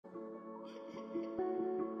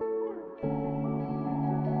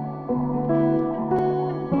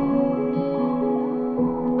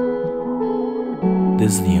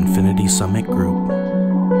This is the Infinity Summit Group.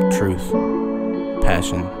 Truth,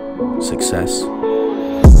 passion, success.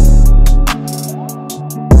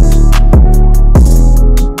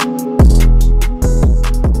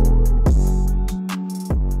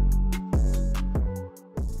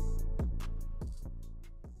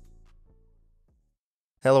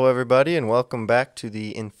 Hello, everybody, and welcome back to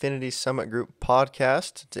the Infinity Summit Group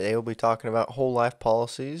podcast. Today we'll be talking about whole life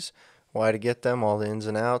policies, why to get them, all the ins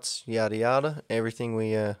and outs, yada yada, everything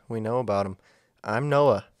we know about them. I'm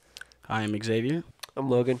Noah. I am Xavier. I'm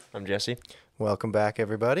Logan. I'm Jesse. Welcome back,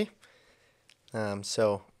 everybody.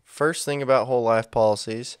 So first thing about whole life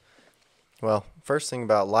policies, first thing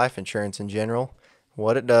about life insurance in general,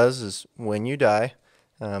 what it does is when you die,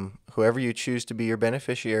 whoever you choose to be your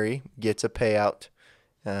beneficiary gets a payout.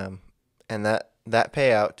 And that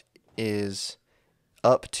payout is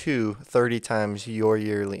up to 30 times your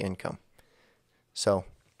yearly income. So,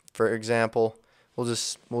 for example, we'll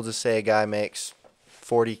just say a guy makes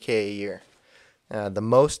 $40K a year. The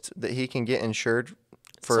most that he can get insured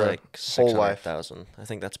for like a whole life. $600,000. I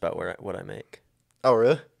think that's about what I make. Oh,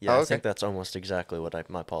 really? Yeah, oh, okay. I think that's almost exactly what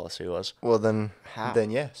my policy was. Well, then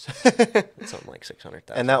yes. Something like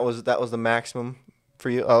 600,000. And that was the maximum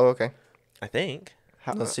for you. Oh, okay. I think.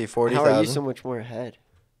 Let's see, How 40,000. are you so much more ahead?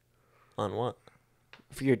 On what?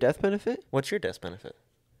 For your death benefit? What's your death benefit?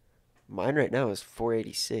 Mine right now is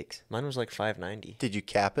 486. Mine was like 590. Did you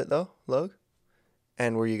cap it though, Log?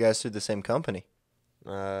 And were you guys through the same company?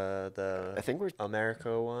 The I think we're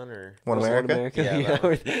America one or One was it America? Yeah, Yeah, that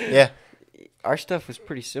one. Yeah. Our stuff was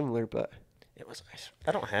pretty similar, but it was.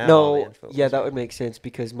 I don't have. all the no, info. yeah, that would make sense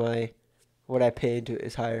because what I pay into it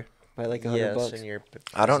is higher by like $100. Yes, and your.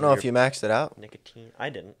 I don't know if you maxed it out. Nicotine. I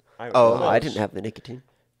didn't. Oh, No, I didn't have the nicotine.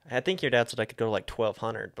 I think your dad said I could go to like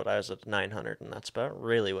 1,200, but I was at 900, and that's about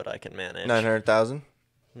really what I can manage. 900,000?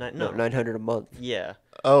 No, No, 900 a month. Yeah.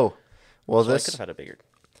 Oh. Well, So I this could have had a bigger.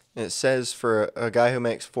 it says for a guy who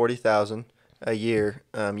makes 40,000 a year,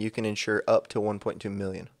 you can insure up to 1.2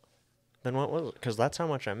 million Then what was it? Because that's how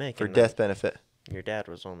much I make. for and death benefit. Your dad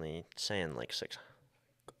was only saying like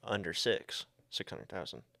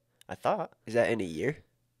 600,000. I thought. Is that in a year?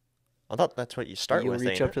 I thought that's what you start You'll with.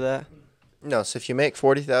 reach ain't up it? to that? No, so if you make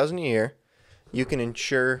 40,000 a year, you can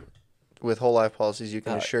insure with whole life policies. You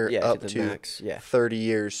can insure yeah, up to the to max. Yeah. 30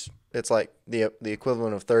 years. It's like the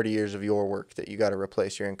equivalent of 30 years of your work that you got to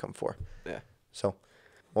replace your income for. Yeah. So,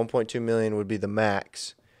 1.2 million would be the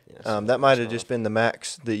max. Yes, That might have so just been the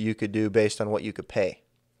max that you could do based on what you could pay.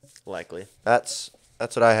 likely. That's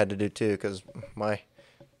what I had to do too, because my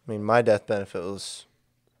death benefit was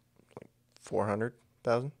like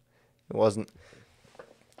 400,000. It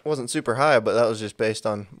wasn't super high, but that was just based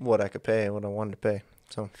on what I could pay and what I wanted to pay.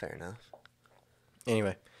 So Fair enough.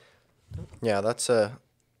 anyway, yeah, that's what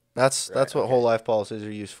whole life policies are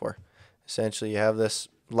used for. Essentially, you have this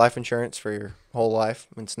life insurance for your whole life.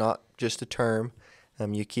 It's not just a term.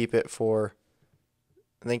 You keep it for,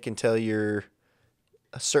 I think, until you're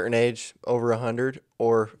a certain age, over 100,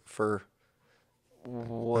 or for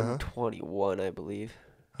 121, I believe.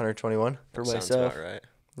 121. For Sounds myself. about right.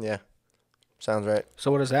 Yeah, sounds right. So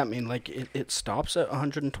what does that mean? Like it stops at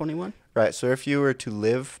 121? Right. So if you were to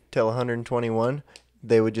live till 121,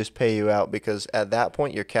 they would just pay you out because at that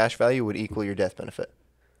point your cash value would equal your death benefit.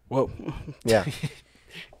 Whoa. Yeah.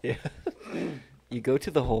 Yeah. You go to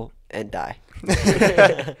the hole and die.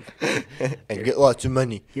 And get lots of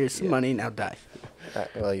money. Here's some money, now die.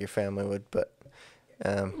 Well, your family would, but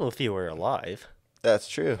Well, if you were alive, that's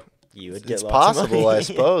true. you would get It's lots of possible, money. I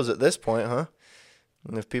suppose, at this point, huh?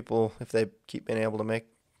 And if they keep being able to make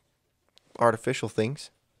artificial things,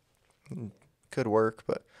 it could work,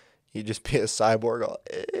 but you'd just be a cyborg, all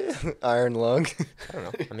iron lung. I don't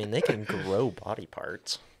know. I mean, they can grow body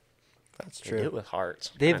parts. That's They do it true. with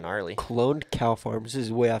hearts. They've Kinda gnarly. cloned cow farms. This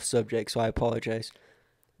is way off subject, so I apologize.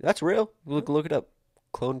 That's real. Look it up.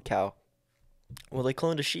 Cloned cow. Well, they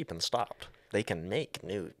cloned a sheep and stopped. They can make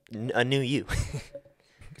a new you.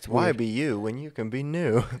 It's Why weird. be you when you can be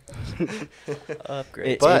new?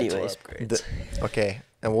 Upgrades. But- anyways, upgrades. Okay,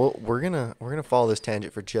 and we're gonna follow this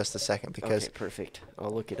tangent for just a second because okay, perfect.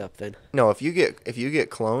 I'll look it up then. no, if you get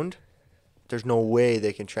cloned, there's no way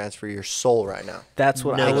they can transfer your soul right now. That's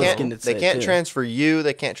what No. I They was can't. going to say. They can't too. transfer you.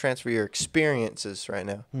 They can't transfer your experiences right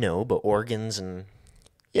now. No, but organs and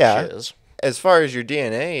Yeah, shiz. as far as your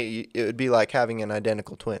DNA, it would be like having an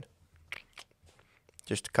identical twin.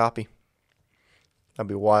 Just a copy. That'd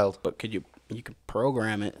be wild. But you could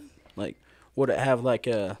program it. Like, would it have like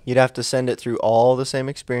a... You'd have to send it through all the same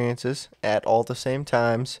experiences at all the same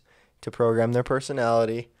times to program their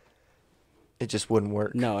personality. It just wouldn't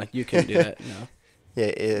work. No, you couldn't do that, no. Yeah,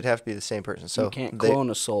 it'd have to be the same person. So you can't clone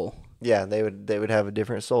a soul. Yeah, they would have a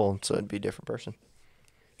different soul, so it'd be a different person.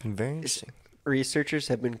 Very interesting. Researchers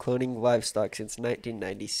have been cloning livestock since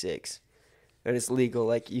 1996, and it's legal.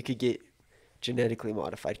 Like, you could get genetically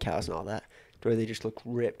modified cows and all that, where they just look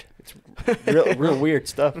ripped. It's real weird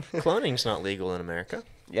stuff. Cloning's not legal in America.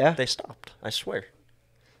 Yeah, They stopped. I swear.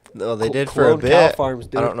 No, they Cl- did for a clone cow bit. farms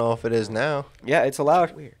do I it. don't know if it is now. yeah, it's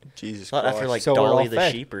allowed. Weird. Jesus Thought Christ. after like So we're all Dolly the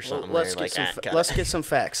fed. sheep or Well, something. let's where get you're some. like, Let's get some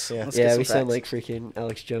facts. Yeah, Let's get some we sound facts. like freaking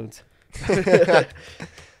Alex Jones.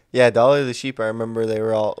 Yeah, Dolly the sheep, I remember they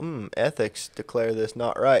were all, ethics declare this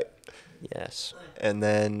not right. yes. And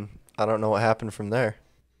then I don't know what happened from there.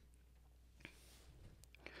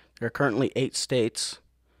 There are currently 8 states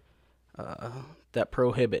that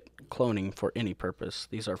prohibit cloning for any purpose.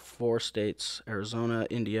 These are 4 states: Arizona,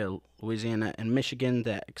 India, Louisiana, and Michigan,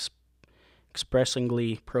 that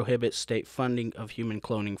expressly prohibit state funding of human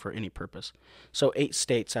cloning for any purpose. So 8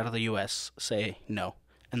 states out of the U.S. say no,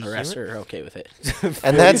 and the rest are okay with it.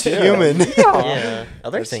 And that's human. Yeah.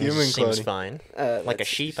 Other That's things human seems cloning. fine. Like a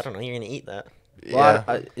sheep. I don't know. You're gonna eat that. Well,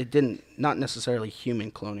 Yeah. it didn't, not necessarily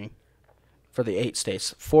human cloning for the 8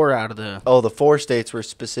 states. 4 out of the, Oh, the 4 states were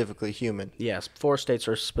specifically human. yes, 4 states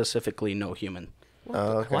are specifically no human.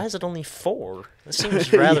 Oh, okay. Why is it only 4? That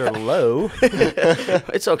seems rather low.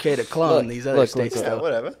 It's okay to clone Look, these other look, states, look, Yeah, though.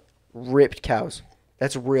 whatever. Ripped cows.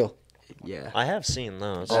 That's real. Yeah. I have seen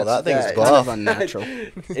those. Oh, that thing's that- Kind of buff. unnatural.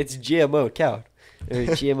 It's GMO cow.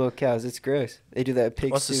 GMO cows. It's gross. They do that at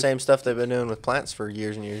pigs What's the too. same stuff they've been doing with plants for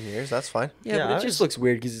years and years and years? That's fine. Yeah, Yeah, but I it just was- looks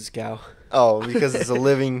weird because it's cow. Oh, because it's a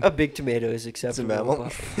living. A big tomato is acceptable.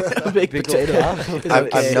 mammal. A big Big potato. old cow. is I've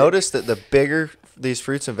okay. noticed that the bigger these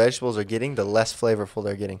fruits and vegetables are getting, the less flavorful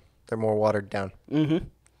they're getting. They're more watered down. Mm-hmm.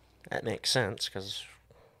 That makes sense because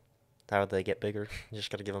how would they get bigger? You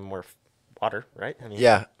just got to give them more water, right? I mean,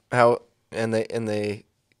 Yeah, and they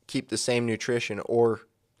keep the same nutrition or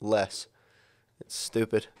less. It's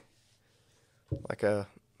stupid. Like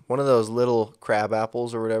one of those little crab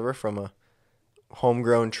apples or whatever from a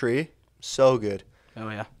homegrown tree, so good. Oh,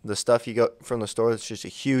 yeah. The stuff you got from the store, it's just a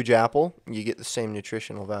huge apple. You get the same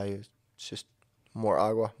nutritional value. It's just more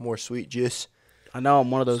agua, more sweet juice. I know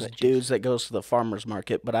I'm one of those Sweet dudes that goes to the farmer's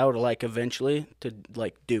market, but I would like eventually to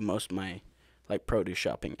like do most of my like produce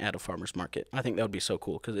shopping at a farmer's market. I think that would be so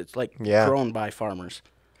cool because it's like Yeah. grown by farmers.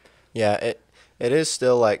 Yeah, it is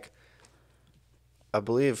still like, I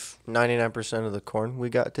believe 99% of the corn we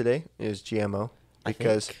got today is GMO I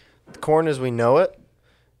because think- the corn as we know it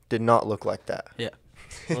did not look like that. Yeah.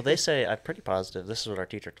 Well, they say, I'm pretty positive, this is what our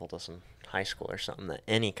teacher told us in high school or something, that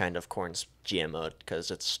any kind of corn's GMO'd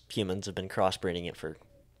because humans have been crossbreeding it for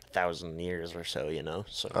 1,000 years or so, you know?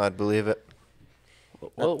 So I'd believe it.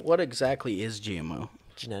 Well, what exactly is GMO?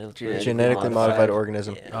 Genetically modified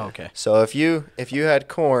organism. Yeah. Oh, okay. So if you had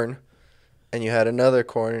corn and you had another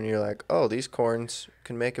corn and you're like, oh, these corns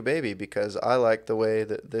can make a baby because I like the way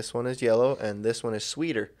that this one is yellow and this one is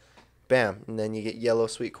sweeter. Bam. And then you get yellow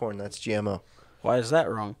sweet corn. That's GMO. Why is that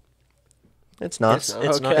wrong? It's not. It's Okay,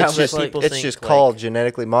 not. I It's was just like- people It's think, just like- called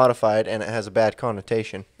genetically modified and it has a bad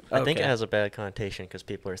connotation. I think it Okay. has a bad connotation because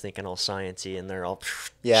people are thinking all sciencey and they're all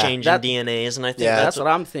Yeah. changing That- DNAs, and I think Yeah. That's what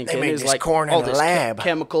I'm thinking. make is this like corn in all a this lab.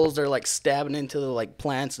 chemicals. They're like stabbing into the like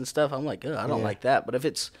plants and stuff. I'm like, ugh, I don't Yeah. like that. But if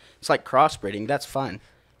it's like crossbreeding, that's fine.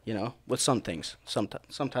 You know, with some things.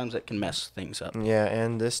 Sometimes it can mess things up. Yeah,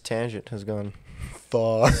 and this tangent has gone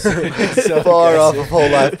far, So far off aggressive. of whole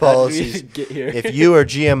life How did we policies. get here? If you are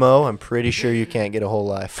GMO, I'm pretty sure you can't get a whole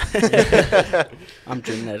life. I'm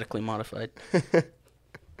genetically modified.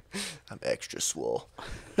 I'm extra swole.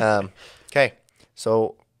 Okay,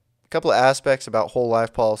 so a couple of aspects about whole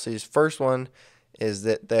life policies. First one is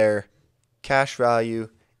that their cash value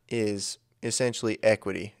is essentially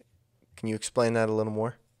equity. Can you explain that a little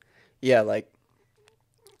more? Yeah, like,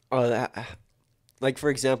 like for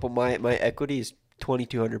example, my equity is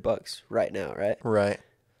 $2,200 right now, right? Right.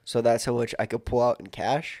 So that's how much I could pull out in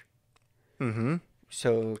cash. Mm-hmm.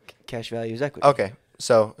 So cash value is equity. Okay,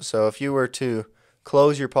 so if you were to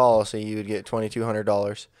close your policy, you would get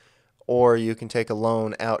 $2,200, or you can take a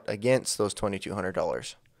loan out against those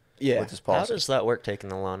 $2,200 Yeah. with this How policy. does that work, taking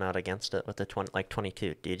the loan out against it with the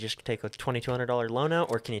 22? Do you just take a $2,200 loan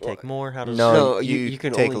out, or can you take more? How does No, No, you, you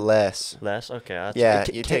can take only- less. less? Okay, that's Yeah,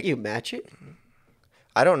 Can't you take. you match it?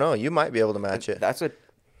 I don't know. You might be able to match it. That's what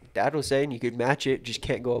Dad was saying. You could match it, just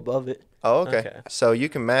can't go above it. Oh, okay. Okay. So you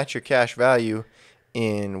can match your cash value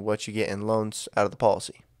in what you get in loans out of the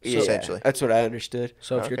policy, essentially. That's what I understood.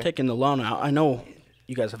 So if you're Okay. taking the loan out, I know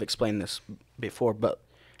you guys have explained this before, but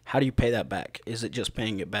how do you pay that back? Is it just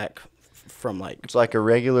paying it back from like It's like a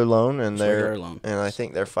regular loan, and It's a regular loan. and I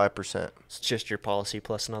think they're 5%. It's just your policy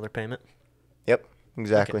plus another payment. Yep,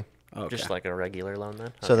 exactly. okay. Just like a regular loan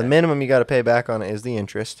then. So the Okay. minimum you got to pay back on it is the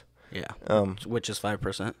interest. yeah, Um, which is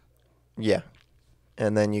 5%. yeah,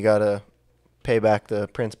 and then you got to pay back the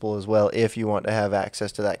principal as well if you want to have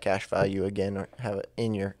access to that cash value again or have it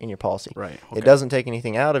in your policy. Right. It doesn't take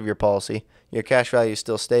anything out of your policy. Your cash value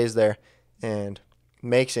still stays there and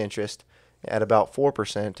makes interest at about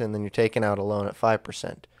 4%, and then you're taking out a loan at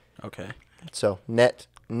 5%. Okay. So net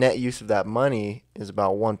use of that money is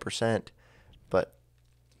about 1%, but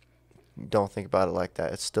don't think about it like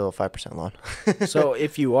that. It's still a 5% loan. So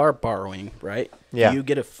if you are borrowing, right? Yeah. Do you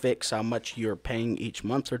get to fix how much you're paying each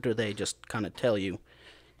month, or do they just kind of tell you,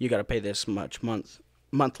 you got to pay this much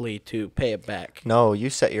monthly to pay it back? No, you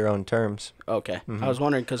set your own terms. Okay. I was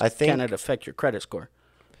wondering because I think- can it affect your credit score?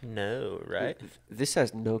 No, right? This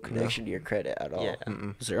has no connection to your credit at all. Yeah.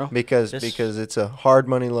 Zero. Because This- it's a hard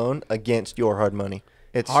money loan against your hard money.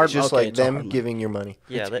 It's just like it's a hard them money. giving your money.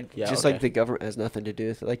 Yeah, Yeah, Just okay. like the government has nothing to do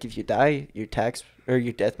with it. Like if you die, your tax or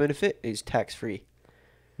your death benefit is tax free.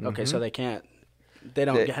 Okay, so they don't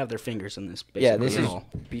The- have their fingers in this. Basically Yeah, this at is all.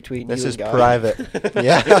 between This you is and God. private.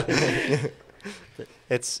 Yeah.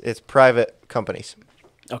 It's private companies.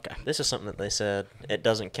 Okay. this is something that they said it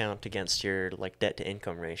doesn't count against your like debt to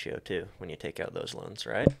income ratio too when you take out those loans,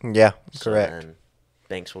 right? Yeah, So correct. then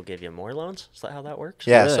banks will give you more loans. Is that how that works?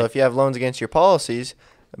 Yeah, Really? so if you have loans against your policies,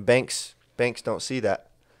 banks don't see that.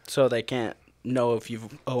 So they can't know if you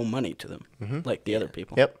owe money to them, like the other Yeah.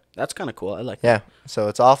 people. Yep. That's kind of cool. I like Yeah. that. So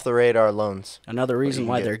it's off the radar loans. Another reason you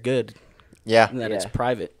why get- they're good, Yeah. that it's Yeah.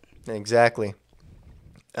 private. Exactly.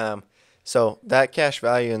 So that cash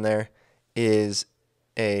value in there is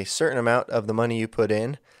a certain amount of the money you put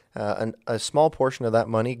in. A small portion of that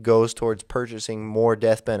money goes towards purchasing more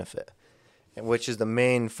death benefit, which is the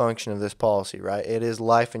main function of this policy, right? It is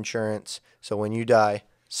life insurance. So when you die,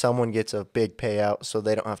 someone gets a big payout so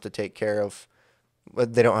they don't have to take care of,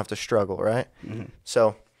 they don't have to struggle, right?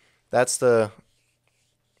 So that's the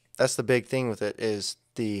big thing with it is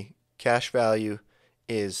the cash value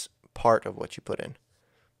is part of what you put in.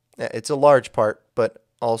 It's a large part, but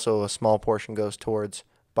also a small portion goes towards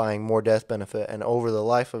buying more death benefit. And over the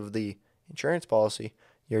life of the insurance policy,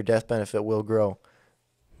 your death benefit will grow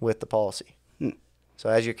with the policy. So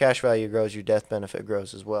as your cash value grows, your death benefit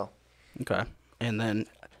grows as well. Okay. And then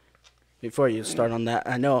before you start on that,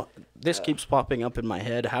 I know this keeps popping up in my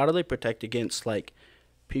head. How do they protect against like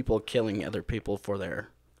people killing other people for their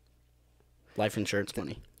life insurance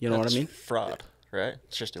money? You know That's what I mean? Fraud, right?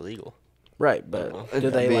 It's just illegal. Right, but do they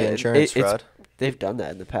That'd be like insurance it's- fraud. They've done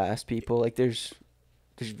that in the past. People like there's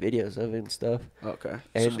videos of it and stuff. Okay.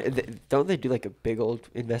 And don't they do like a big old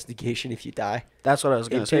investigation if you die? That's what I was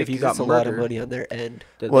going to say. If you got It's a lot of murdered, money on their end.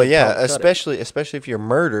 did Well, they yeah, probably cut it? especially if you're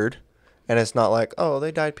murdered, and it's not like, oh,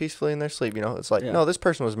 they died peacefully in their sleep. You know, it's like, Yeah. no, this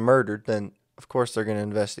person was murdered. Then of course they're going to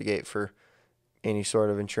investigate for any sort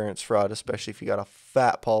of insurance fraud, especially if you got a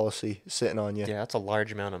fat policy sitting on you. Yeah, that's a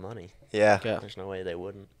large amount of money. Yeah. Yeah. There's no way they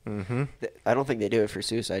wouldn't. Mm-hmm. I don't think they do it for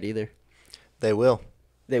suicide either. They will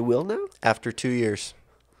They will now? after 2 years.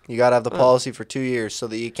 You got to have the Oh. policy for 2 years so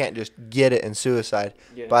that you can't just get it and suicide.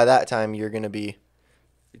 Yeah. By that time, you're going to be.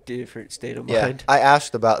 Different state of Yeah. mind. I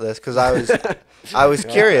asked about this because I was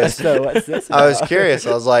curious. So what's this I was about? curious.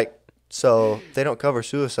 I was like, so they don't cover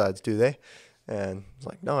suicides, do they? And it's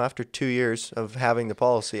like, no, after 2 years of having the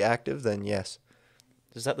policy active, then yes.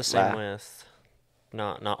 Is that the same Wow. with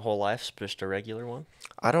not whole life, just a regular one?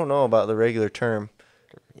 I don't know about the regular term.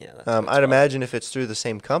 Yeah. That's I'd what's imagine if it's through the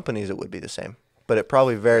same companies, it would be the same. But it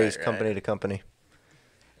probably varies Right. company to company.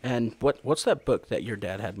 And what's that book that your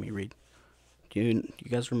dad had me read? Do you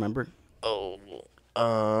guys remember? Oh,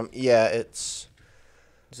 Yeah, it's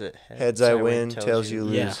is it Heads I Win, Tails You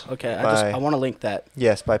Lose. Yeah. Okay. by- I want to link that.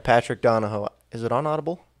 yes, by Patrick Donohoe. Is it on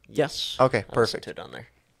Audible? Yes. Okay, I'll perfect. listen to it on there.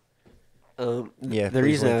 Yeah, The please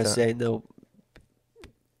reason I link was that. saying they'll,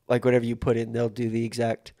 like whatever you put in, they'll do the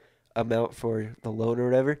exact amount for the loan or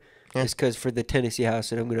whatever. Yeah. Just because for the Tennessee house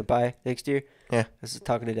that I'm going to buy next year, Yeah. I was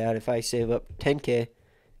talking to Dad, if I save up 10K,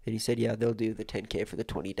 and he said, yeah, they'll do the 10K for the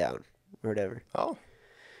 20 down or whatever. Oh,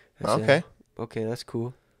 I said, okay. Okay, that's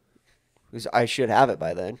cool. 'Cause I should have it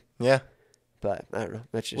by then, Yeah. but I don't know.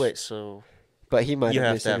 That's just. Wait, so But he might you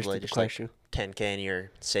have have to have misunderstood like the just like question. 10K in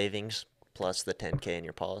your savings plus the 10K in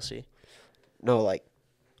your policy, No, like,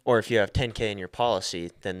 or if you have 10K in your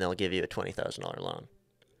policy, then they'll give you a $20,000 loan.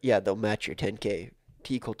 yeah, they'll match your 10K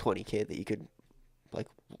to equal 20K that you could, like,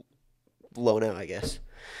 loan out, I guess.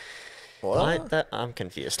 Well, I'm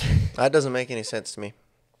confused. that doesn't make any sense to me.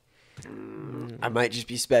 I might just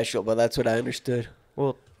be special, but that's what I understood.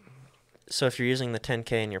 Well, So if you're using the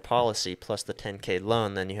 10K in your policy plus the 10K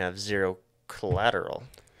loan, then you have zero collateral,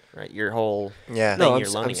 right? Your whole Yeah. No, thing I'm, you're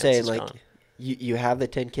loaning I'm against saying is like gone. you have the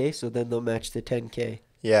 10K, so then they'll match the 10K.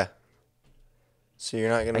 Yeah. So you're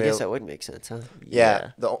not going I to be guess able. that would make sense, huh?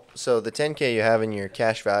 Yeah. So the 10K you have in your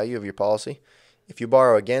cash value of your policy, if you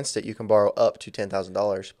borrow against it, you can borrow up to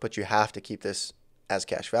 $10,000, but you have to keep this as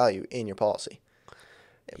cash value in your policy.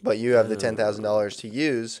 But you have the $10,000 to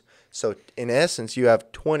use, so in essence, you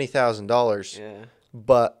have $20,000, Yeah.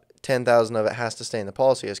 but 10,000 of it has to stay in the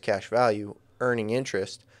policy as cash value, earning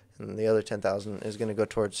interest, and the other 10,000 is going to go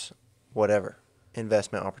towards whatever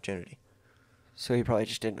investment opportunity. So he probably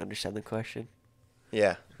just didn't understand the question.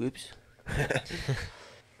 Yeah. Oops.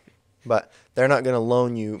 But they're not going to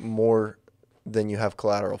loan you more than you have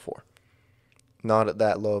collateral for. Not at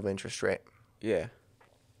that low of interest rate. Yeah.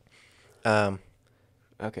 Um,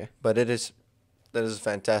 Okay. but that is a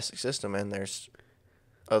fantastic system, and there's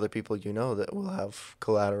other people that will have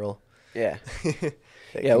collateral Yeah. that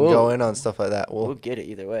Yeah, can we'll- go in on stuff like that. We'll get it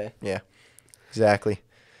either way. Yeah, exactly.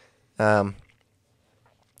 Another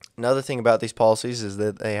thing about these policies is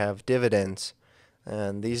that they have dividends,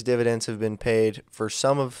 and these dividends have been paid for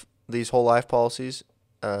some of these whole life policies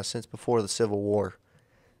since before the Civil War.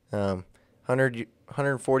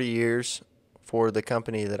 140 years for the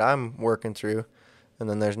company that I'm working through, and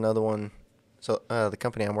then there's another one. So the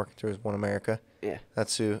company I'm working through is One America. Yeah.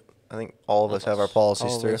 That's who I think all of us have our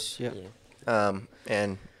policies All of through. us, yep. Yeah.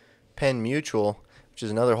 And Penn Mutual, which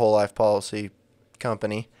is another whole life policy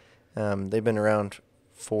company, they've been around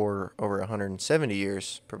for over 170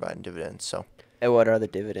 years providing dividends. So And what are the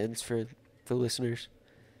dividends for the listeners?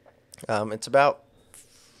 it's about,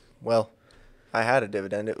 well, I had a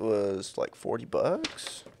dividend. It was like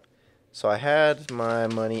 $40. So I had my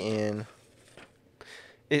money in.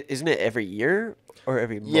 Isn't it every year or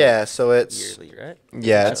every month? Yeah, so it's Yearly, right? yeah,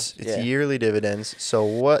 Yeah. it's Yeah. yearly dividends. So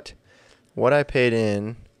what I paid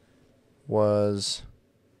in was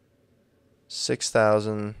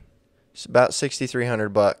about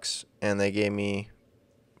 $6,300, and they gave me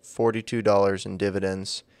 $42 in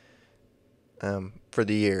dividends for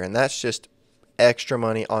the year, and that's just extra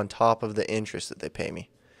money on top of the interest that they pay me.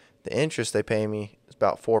 The interest they pay me is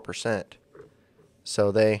about 4%.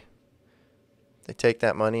 So they take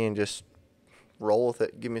that money and just roll with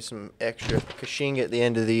it, give me some extra kashing at the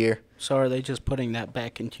end of the year. So are they just putting that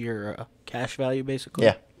back into your cash value, basically?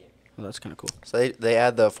 Yeah. Well, that's kind of cool. So they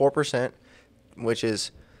add the 4%, which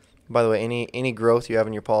is, by the way, any growth you have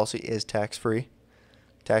in your policy is tax-free.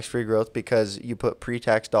 Tax-free growth because you put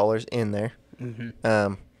pre-tax dollars in there.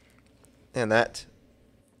 Mm-hmm. And that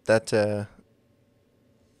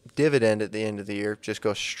dividend at the end of the year just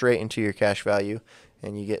goes straight into your cash value,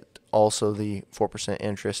 and you get also the 4%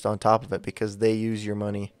 interest on top of it because they use your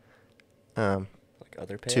money. Like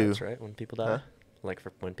other to- payouts, right? When people die? Huh? Like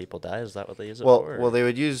for when people die, is that what they use it Well, for? well, they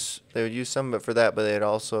would use some of it for that, but they'd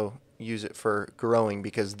also use it for growing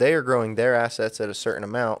because they are growing their assets at a certain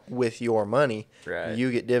amount with your money. Right.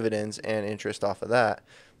 You get dividends and interest off of that.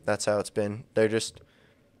 That's how it's been. They're just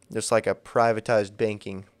like a privatized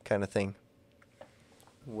banking kind of thing,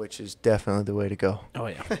 which is definitely the way to go. Oh,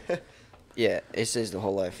 yeah. Yeah, it says the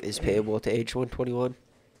whole life is payable to age 121.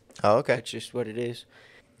 Oh, okay. That's just what it is.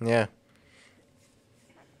 Yeah.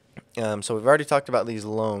 So we've already talked about these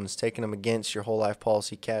loans, taking them against your whole life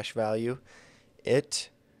policy cash value. It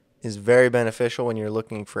is very beneficial when you're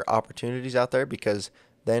looking for opportunities out there because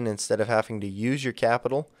then instead of having to use your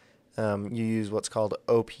capital, you use what's called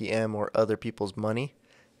OPM or other people's money.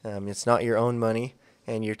 It's not your own money,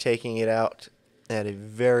 and you're taking it out at a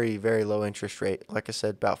very, very low interest rate. Like I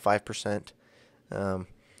said, about 5%.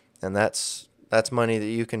 And that's money that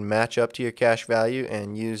you can match up to your cash value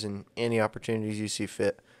and use in any opportunities you see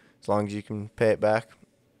fit, as long as you can pay it back.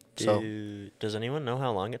 Does anyone know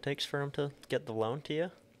how long it takes for them to get the loan to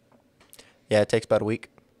you? Yeah, it takes about a week.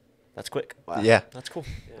 That's quick. Wow. Yeah. That's cool.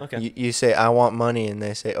 Yeah. Okay. You say, I want money, and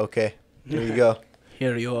they say, okay, here you go.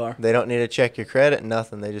 Here you are. They don't need to check your credit,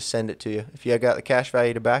 nothing. They just send it to you. If you got the cash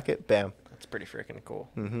value to back it, bam. That's pretty freaking cool.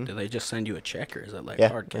 Mm-hmm. Do they just send you a check, or is it like Yeah,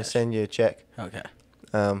 hard they cash? send you a check. Okay.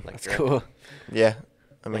 Like That's direct- cool. Yeah.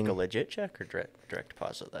 I like mean, a legit check or direct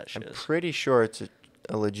deposit that shit I'm is. pretty sure it's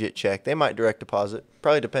a legit check. They might direct deposit,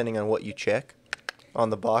 probably depending on what you check on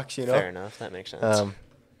the box, you know. Fair enough. That makes sense.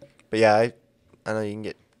 But yeah, I know you can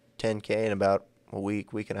get 10K in about a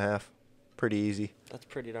week and a half. Pretty easy. That's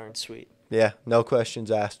pretty darn sweet. Yeah, no questions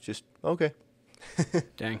asked. Just okay.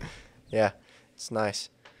 Dang. Yeah, it's nice.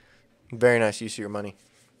 Very nice use of your money.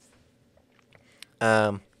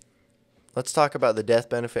 Let's talk about the death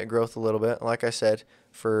benefit growth a little bit. Like I said,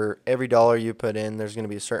 for every dollar you put in, there's going to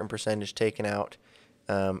be a certain percentage taken out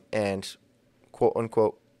and quote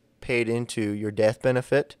unquote paid into your death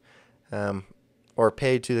benefit, or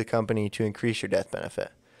paid to the company to increase your death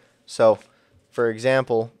benefit. So, for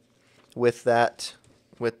example, with that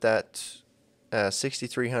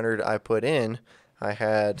 6,300 I put in, I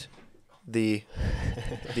had the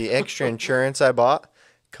extra insurance I bought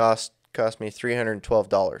cost me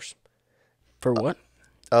 $312. For what?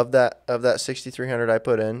 Of that 6,300 I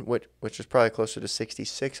put in, which is probably closer to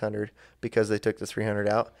 6,600 because they took the 300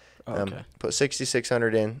 out. Okay. Put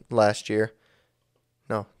 6,600 in last year.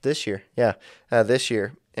 No, this year. Yeah, this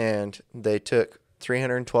year, and they took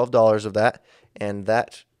 $312 of that, and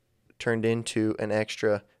that turned into an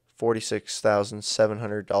extra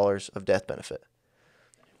 $46,700 of death benefit.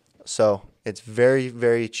 So it's very,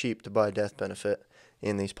 very cheap to buy death benefit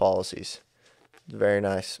in these policies. It's very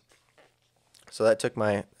nice. So that took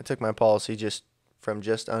my policy from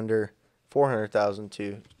just under 400,000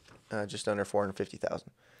 to just under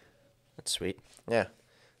 450,000. That's sweet. Yeah,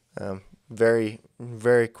 very,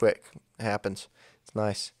 very quick. It happens. It's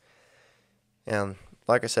nice. And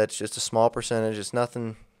like I said, it's just a small percentage. It's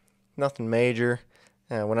nothing major.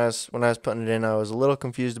 When I was putting it in, I was a little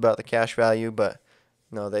confused about the cash value, but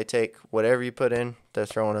no, they take whatever you put in. They're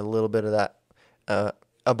throwing a little bit of that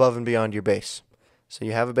above and beyond your base. So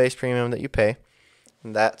you have a base premium that you pay,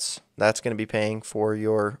 and that's going to be paying for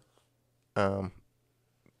your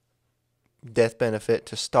death benefit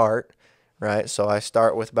to start, right? So I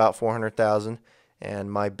start with about 400,000, and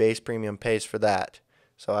my base premium pays for that.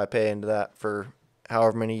 So I pay into that for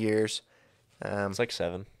however many years. It's like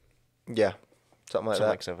 7. Yeah, something like Something that.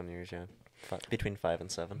 like 7 years, yeah. Between 5 and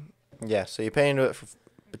 7. Yeah, so you pay into it for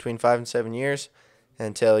between 5 and 7 years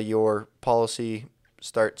until your policy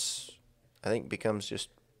starts, I think, becomes just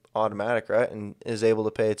automatic, right? And is able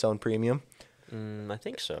to pay its own premium. I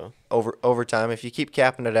think so. Over time. If you keep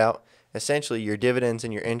capping it out, essentially your dividends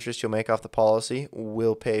and your interest you'll make off the policy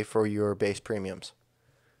will pay for your base premiums.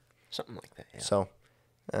 Something like that, yeah. So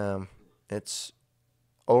it's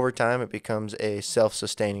over time it becomes a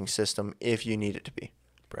self-sustaining system if you need it to be.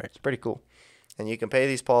 Right. It's pretty cool. And you can pay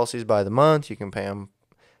these policies by the month. You can pay them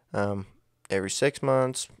every 6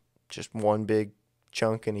 months, just one big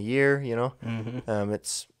chunk in a year, you know. Mm-hmm.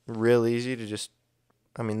 It's real easy to just,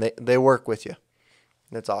 I mean, they work with you.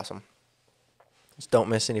 That's awesome. Just don't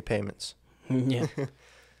miss any payments. Yeah.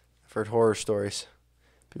 I've heard horror stories.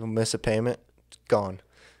 People miss a payment, it's gone.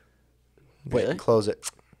 They Really? close it.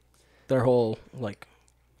 Their whole, like,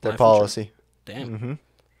 Their life policy. insurance. Damn. Mm-hmm.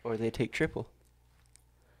 Or they take triple.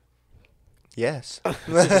 Yes.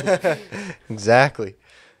 Exactly.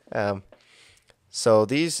 So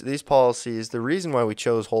these policies, the reason why we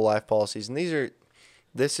chose whole life policies, and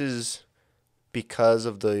this is because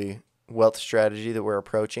of the wealth strategy that we're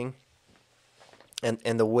approaching,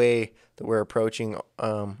 and the way that we're approaching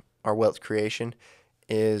our wealth creation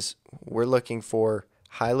is we're looking for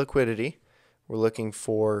high liquidity. We're looking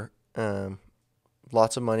for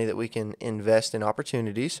lots of money that we can invest in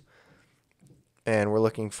opportunities, and we're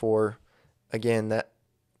looking for, again, that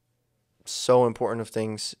so important of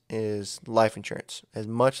things is life insurance. As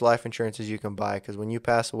much life insurance as you can buy, because when you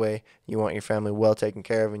pass away, you want your family well taken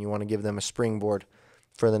care of, and you want to give them a springboard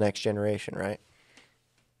for the next generation, right?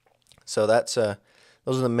 So that's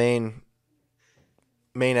those are the main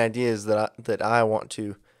ideas that I want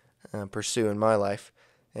to pursue in my life,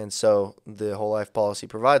 and so the whole life policy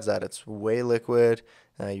provides that. It's way liquid.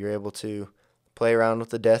 You're able to play around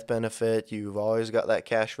with the death benefit. You've always got that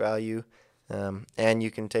cash value. And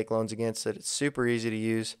you can take loans against it. It's super easy to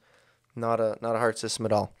use, not a hard system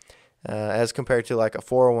at all. As compared to like a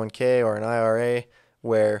 401k or an IRA,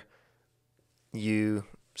 where you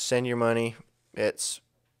send your money, it's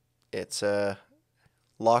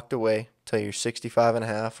locked away till you're 65 and a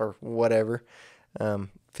half or whatever, 50,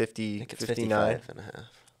 I think it's 59. 55 and a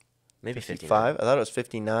half. Maybe 55. 59. I thought it was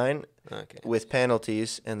 59 Okay. with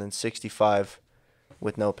penalties, and then 65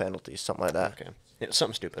 with no penalties, something like that. Okay. Yeah,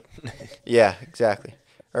 something stupid. Yeah, exactly.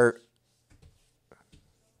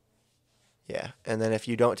 Yeah, and then if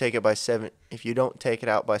you don't take it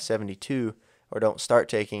out by 72 or don't start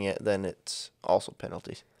taking it, then it's also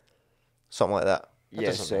penalties. Something like that. That Yeah,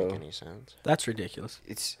 doesn't so make any sense. That's ridiculous.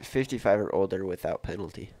 it's 55 or older without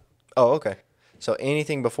penalty. Oh, okay. So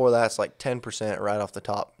anything before that's like 10% right off the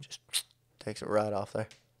top. Just takes it right off there.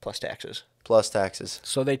 Plus taxes. Plus taxes.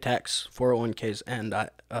 So they tax 401ks and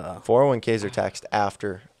 401ks are taxed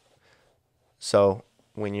after. So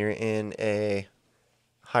when you're in a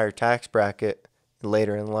higher tax bracket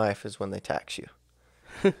later in life is when they tax you.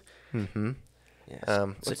 Mm-hmm. Yes.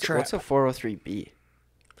 What's a 403b?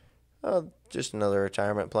 Just another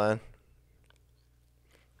retirement plan.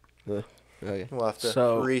 Huh. Okay. We'll have to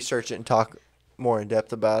So- research it and talk more in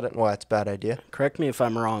depth about it and why it's a bad idea. Correct me if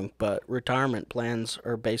I'm wrong, but retirement plans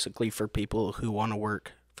are basically for people who want to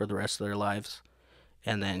work for the rest of their lives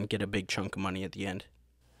and then get a big chunk of money at the end.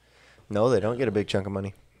 No, they don't get a big chunk of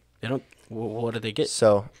money. They don't. What do they get?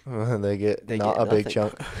 So they get They not get a big nothing.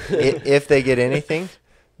 chunk. If they get anything,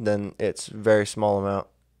 then it's a very small amount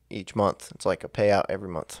each month. It's like a payout every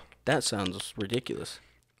month. That sounds ridiculous.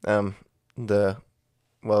 You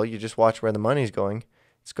just watch where the money's going.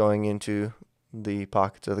 It's going into the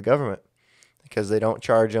pockets of the government because they don't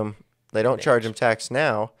charge them. They don't charge them tax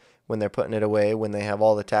now when they're putting it away. When they have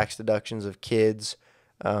all the tax deductions of kids,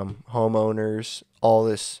 homeowners, all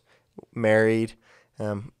this married,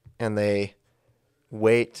 and they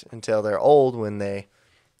wait until they're old when they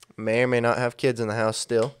may or may not have kids in the house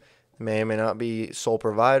still. They may or may not be sole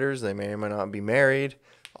providers. They may or may not be married.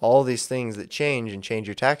 All these things that change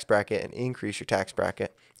your tax bracket and increase your tax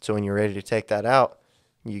bracket. So when you're ready to take that out,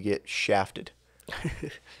 you get shafted.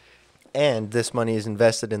 And this money is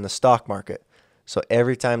invested in the stock market. So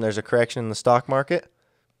every time there's a correction in the stock market,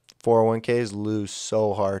 401ks lose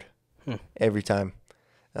so hard. Every time.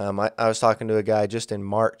 I was talking to a guy just in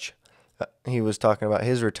March. He was talking about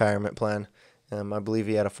his retirement plan. I believe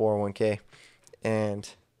he had a 401k. And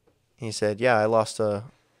he said, yeah, I lost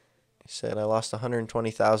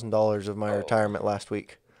 $120,000 of my retirement last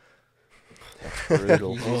week.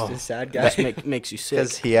 Brutal. He's just a sad guy. That makes you sick.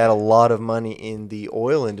 Because he had a lot of money in the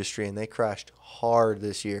oil industry, and they crashed hard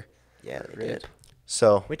this year. Yeah, they did.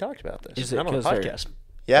 So, We talked about this. Is it Not on the 'cause they're- podcast.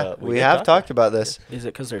 yeah, we we did have talk talked about this. Is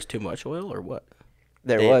it because there's too much oil or what?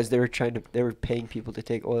 They They were paying people to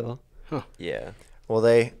take oil. Yeah. Well,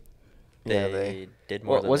 They they did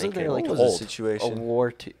more than wasn't they there could like what was a the whole situation? a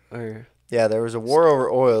war to or Yeah, there was a war over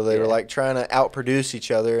oil. They were Yeah. like trying to outproduce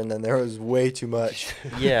each other, and then there was way too much.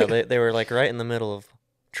 Yeah, they were like right in the middle of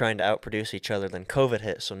trying to outproduce each other. Then COVID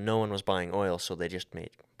hit, so no one was buying oil, so they just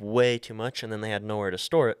made way too much, and then they had nowhere to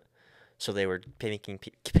store it, so they were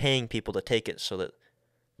paying people to take it so that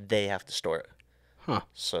they have to store it. Huh.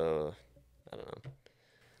 So I don't know.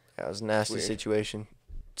 That was a nasty Weird. situation.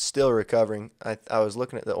 Still recovering. I was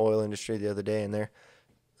looking at the oil industry the other day, and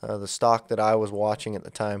the stock that I was watching at the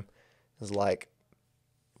time is like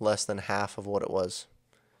less than half of what it was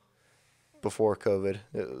before COVID.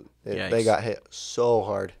 They Yikes. got hit so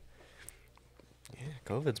hard. Yeah,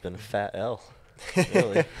 COVID's been a fat L.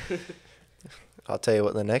 Really. I'll tell you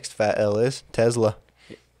what the next fat L is. Tesla.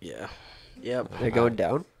 Yeah. Yep. they're going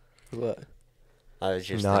down. What? I was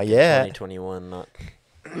just Not thinking yet. 2021, not.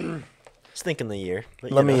 I was thinking the year.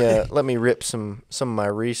 But Let me rip some of my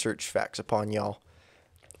research facts upon y'all.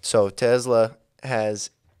 So Tesla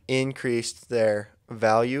has increased their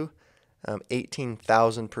value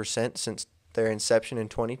 18,000% since their inception in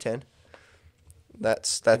 2010.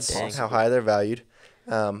 That's Dang. how high they're valued.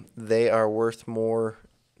 They are worth more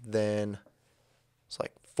than it's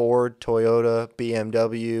like Ford, Toyota,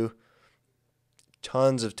 BMW,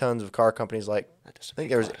 tons of car companies. Like That doesn't I think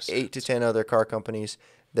make a there's lot of 8 to sense. 10 other car companies.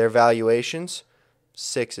 Their valuations,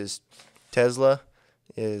 6 is Tesla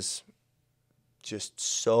is just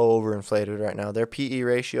so overinflated right now. Their PE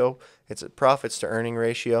ratio, it's a profits to earning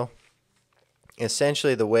ratio.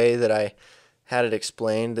 Essentially, the way that I had it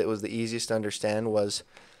explained that was the easiest to understand was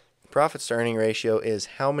profits to earning ratio is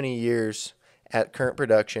how many years at current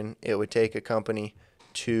production it would take a company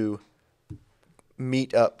to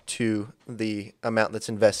meet up to the amount that's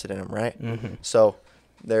invested in them, right? Mm-hmm. So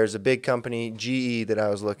there's a big company, GE, that I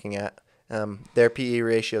was looking at. Their PE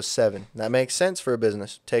ratio is 7. That makes sense for a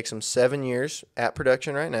business. Takes them 7 years at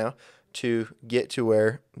production right now to get to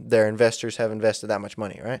where their investors have invested that much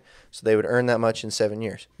money, right? So they would earn that much in 7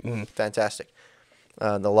 years. Mhm. Fantastic.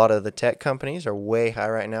 A lot of the tech companies are way high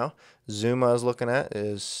right now. Zoom I was looking at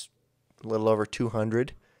is a little over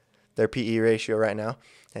 200, their PE ratio right now.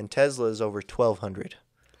 And Tesla is over 1,200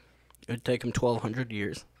 It would take them 1,200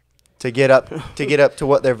 years. to get up to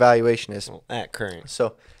what their valuation is. Well, at current.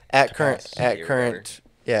 So at current Capacity or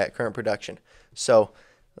at current production. So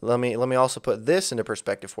let me also put this into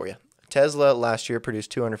perspective for you. Tesla last year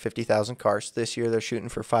produced 250,000 cars. This year they're shooting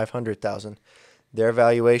for 500,000. Their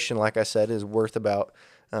valuation, like I said, is worth about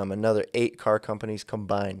another 8 car companies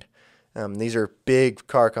combined. These are big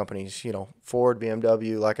car companies, Ford,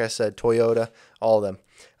 BMW, like I said, Toyota, all of them.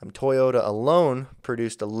 Toyota alone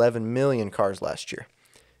produced 11 million cars last year.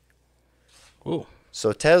 Ooh.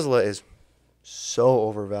 So Tesla is so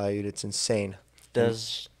overvalued, it's insane.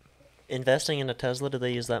 Does investing in a Tesla, do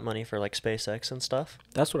they use that money for like SpaceX and stuff?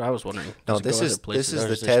 That's what I was wondering. No, Does it go this other is places? the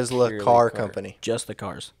Or is this Tesla purely car car? company. Just the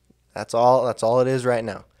cars. That's all it is right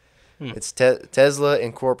now. Hmm. It's Tesla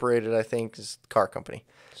Incorporated, I think, is the car company.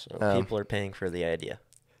 So Um, people are paying for the idea,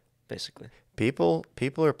 basically. People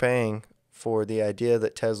are paying for the idea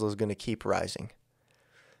that Tesla is going to keep rising.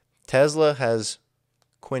 Tesla has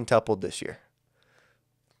quintupled this year,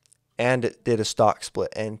 and it did a stock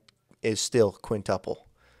split and is still quintuple.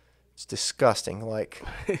 It's disgusting. Like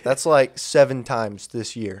that's like 7 times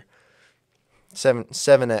this year.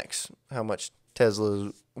 7x how much Tesla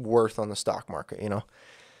is worth on the stock market, you know.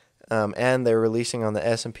 And they're releasing on the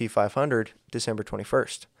S&P 500 December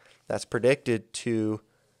 21st. That's predicted to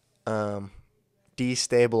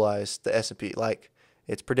destabilize the S&P. Like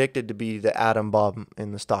it's predicted to be the atom bomb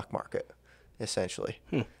in the stock market, essentially.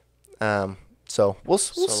 So we'll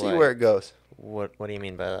see like, where it goes. What do you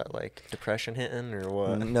mean by that? Like depression hitting or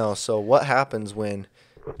what? No. So what happens when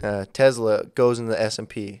Tesla goes in the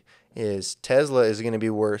S&P is Tesla is going to be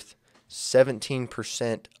worth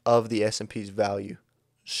 17% of the S&P's value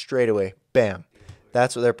straight away. Bam.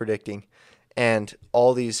 That's what they're predicting. And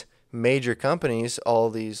all these major companies, all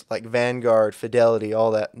these like Vanguard, Fidelity,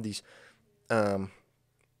 all that, these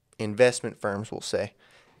investment firms, we'll say,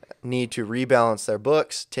 need to rebalance their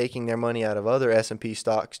books, taking their money out of other S&P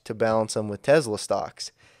stocks to balance them with Tesla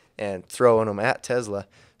stocks and throwing them at Tesla.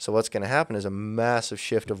 So what's going to happen is a massive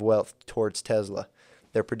shift of wealth towards Tesla.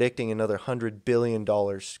 They're predicting another $100 billion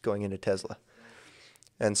going into Tesla.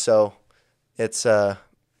 And so it's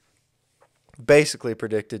basically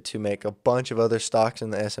predicted to make a bunch of other stocks in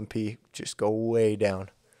the S&P just go way down.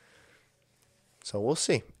 So we'll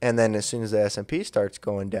see. And then as soon as the S&P starts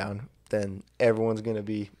going down, then everyone's going to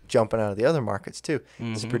be jumping out of the other markets too.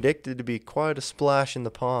 Mm-hmm. It's predicted to be quite a splash in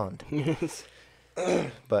the pond.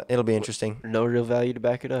 But it'll be interesting. No real value to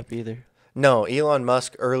back it up either. No, Elon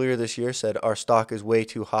Musk earlier this year said our stock is way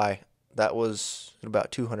too high. That was about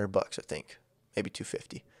 $200, I think, maybe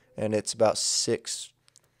 $250, and it's about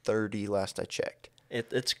 $630 last I checked.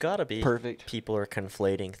 It's gotta be perfect. People are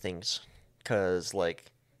conflating things, cause like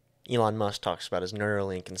Elon Musk talks about his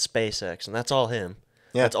Neuralink and SpaceX, and that's all him.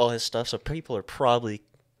 Yeah, that's all his stuff. So people are probably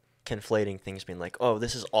conflating things, being like, "Oh,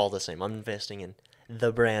 this is all the same. I'm investing in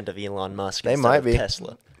the brand of Elon Musk instead of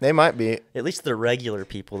Tesla." They might be. At least the regular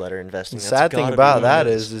people that are investing. The sad thing about that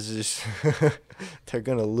is just they're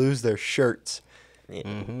gonna lose their shirts. Yeah.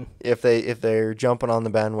 Mm-hmm. If they're jumping on the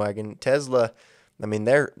bandwagon. Tesla, I mean,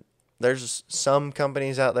 there's some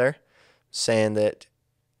companies out there saying that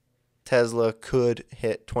Tesla could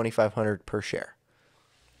hit 2,500 per share.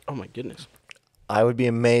 Oh my goodness! I would be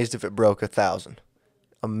amazed if it broke 1,000.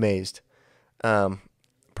 Amazed.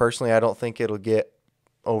 Personally, I don't think it'll get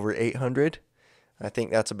over 800. I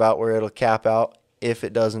think that's about where it'll cap out if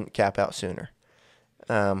it doesn't cap out sooner.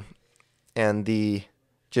 And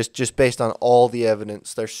just based on all the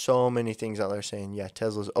evidence, there's so many things out there saying, yeah,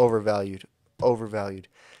 Tesla's overvalued.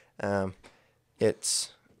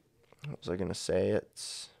 It's, what was I going to say?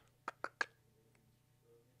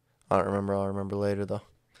 I don't remember. I'll remember later though.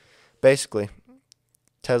 Basically,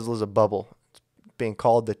 Tesla's a bubble. It's being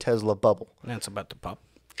called the Tesla bubble. And it's about to pop.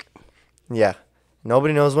 Yeah.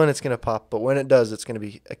 Nobody knows when it's going to pop, but when it does, it's going to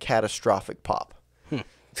be a catastrophic pop.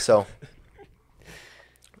 So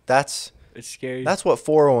it's scary. That's what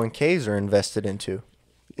 401ks are invested into,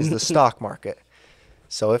 is the stock market.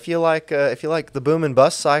 So if you like the boom and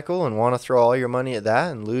bust cycle and want to throw all your money at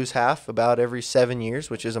that and lose half about every 7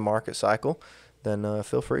 years, which is a market cycle, then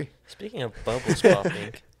feel free. Speaking of bubbles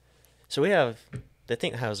popping, so we have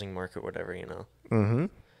the housing market, whatever, you know. Mm-hmm.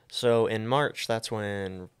 So in March, that's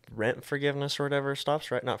when rent forgiveness or whatever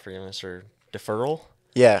stops, right? Not forgiveness, or deferral.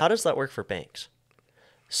 Yeah. How does that work for banks?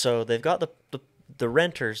 So they've got the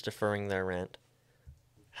renters deferring their rent.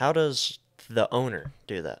 How does the owner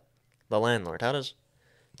do that? The landlord. How does...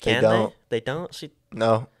 Can they? They don't? See,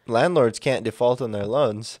 no. Landlords can't default on their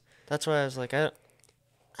loans. That's why I was like,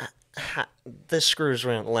 this screws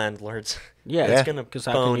around landlords. Yeah. It's going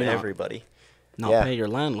to bone everybody. Not pay your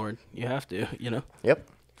landlord. You have to, you know? Yep.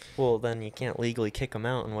 Well, then you can't legally kick them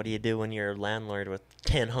out, and what do you do when you're a landlord with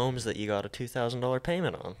 10 homes that you got a $2,000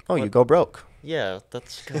 payment on? Oh, you go broke. Yeah,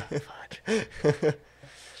 that's... God, fudge.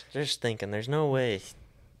 Just thinking, there's no way...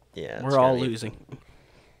 Yeah, we're all losing.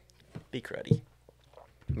 Be cruddy.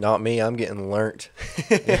 Not me. I'm getting learnt.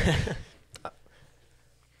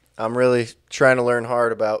 I'm really trying to learn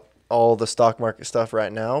hard about all the stock market stuff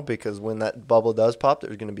right now, because when that bubble does pop,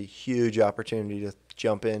 there's going to be huge opportunity to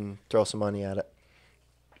jump in, throw some money at it.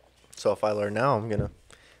 So if I learn now, I'm going to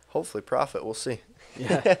hopefully profit. We'll see.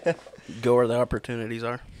 Yeah. Go where the opportunities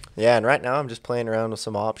are. Yeah, and right now I'm just playing around with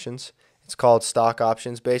some options. It's called stock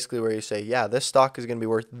options, basically where you say, yeah, this stock is going to be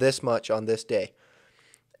worth this much on this day.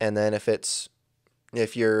 And then if it's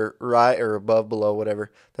if you're right or above, below,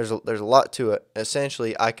 whatever, there's a lot to it.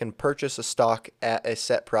 Essentially, I can purchase a stock at a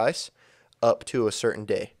set price up to a certain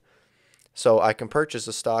day. So I can purchase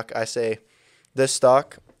a stock. I say, this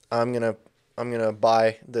stock, I'm gonna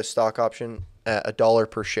buy this stock option at $1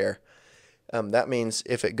 per share. That means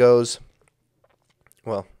if it goes,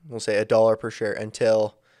 well, we'll say $1 per share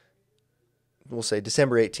until, we'll say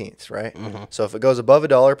December 18th, right? Mm-hmm. So if it goes above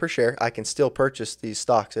 $1 per share, I can still purchase these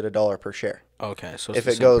stocks at $1 per share. Okay, so it's If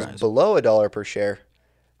the it same goes price. below $1 per share,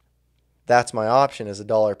 that's my option is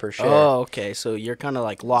 $1 per share. Oh, okay. So you're kind of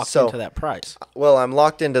like locked So- into that price. Well, I'm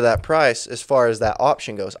locked into that price as far as that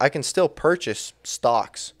option goes. I can still purchase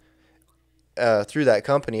stocks through that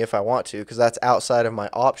company if I want to, because that's outside of my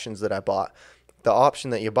options that I bought. The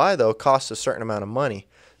option that you buy, though, costs a certain amount of money.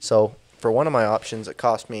 So for one of my options, it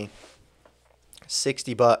cost me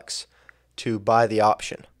 $60 to buy the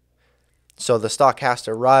option. So the stock has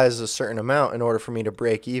to rise a certain amount in order for me to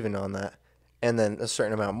break even on that, and then a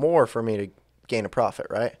certain amount more for me to gain a profit,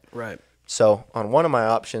 right? Right. So on one of my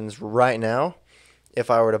options right now, if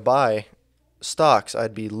I were to buy stocks,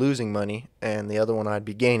 I'd be losing money, and the other one I'd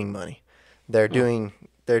be gaining money. They're doing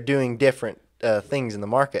different things in the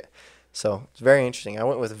market. So it's very interesting. I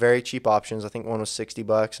went with very cheap options. I think one was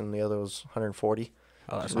 $60 and the other was 140.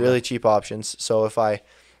 Oh, that's not Really bad. cheap options. So if I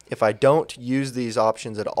don't use these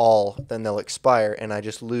options at all, then they'll expire and I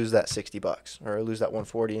just lose that $60 or I lose that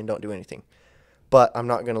 140 and don't do anything. But I'm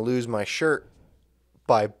not going to lose my shirt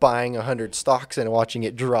by buying 100 stocks and watching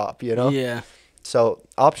it drop, you know? Yeah. So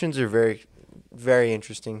options are very, very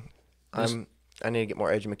interesting. Is- I need to get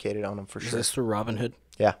more educated on them for Is sure. this through Robinhood?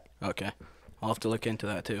 Yeah. Okay. I'll have to look into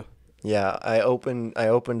that too. Yeah, I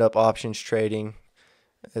opened up options trading.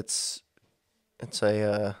 It's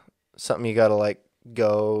a something you got to like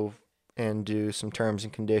go and do some terms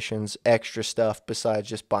and conditions, extra stuff besides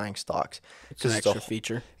just buying stocks. It's an 'Cause extra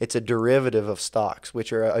feature. It's a derivative of stocks,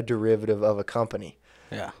 which are a derivative of a company.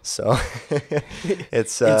 Yeah. So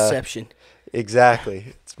it's Inception.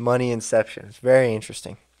 exactly. It's money inception. It's very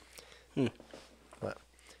interesting. Hmm. But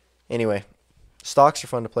anyway, stocks are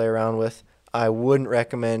fun to play around with. I wouldn't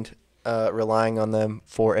recommend relying on them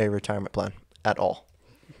for a retirement plan at all.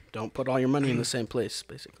 Don't put all your money in the same place,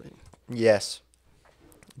 basically. Yes,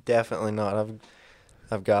 definitely not.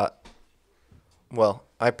 I've got, well,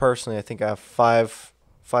 I think I have five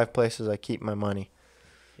places I keep my money.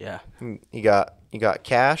 Yeah. You got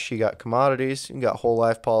cash, you got commodities, you got whole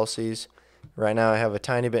life policies. Right now I have a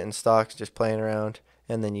tiny bit in stocks just playing around,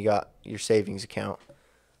 and then you got your savings account.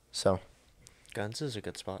 So Guns is a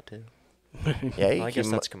good spot too. yeah, you Well, I keep guess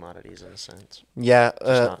mo- that's commodities in a sense. yeah.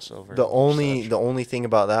 Just not silver. The or only such. the only thing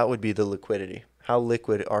about that would be the liquidity. How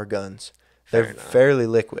liquid are guns? Fair They're enough. fairly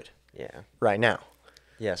liquid Yeah. right now.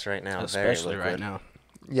 Yes, right now. Especially very right liquid. now.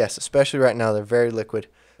 Yes, especially right now, they're very liquid.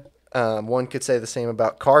 One could say the same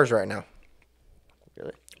about cars right now.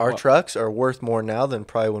 Really. Our What? trucks are worth more now than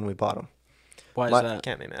probably when we bought them, Why is My- that?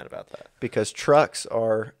 Can't be mad about that. because trucks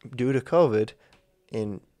are, due to COVID,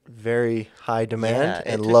 in very high demand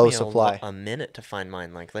Yeah, and it took low me supply. A minute to find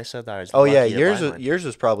mine. Like they said that I was. Oh yeah, lucky to buy mine. yours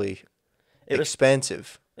was probably It was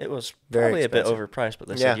expensive. It was Very probably a bit expensive. overpriced, but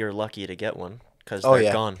they Yeah. said you're lucky to get one because Oh, they're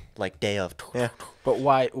yeah. gone like day of. Yeah. But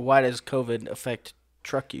why does COVID affect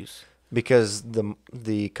truck use? Because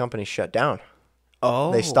the company shut down.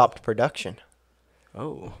 Oh. They stopped production,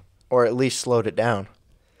 Oh. or at least slowed it down.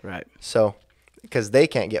 Right. So, because they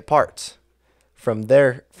can't get parts from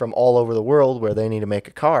all over the world where they need to make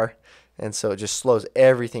a car, and so it just slows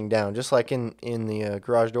everything down. Just like in the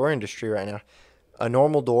garage door industry right now, a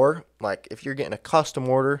normal door, like if you're getting a custom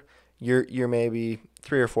order, you're maybe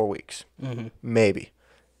 3 or 4 weeks, Mm-hmm. maybe,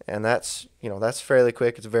 and that's fairly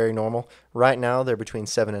quick. It's very normal. Right now, they're between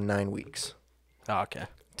 7 and 9 weeks Oh, okay.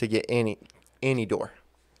 to get any door,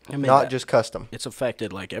 I mean, not just custom. it's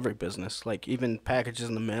affected like every business, like even packages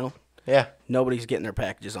in the mail. Yeah, Nobody's getting their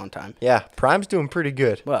packages on time. yeah. Prime's doing pretty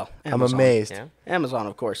good. Well, I'm Amazon. amazed. Yeah. Amazon,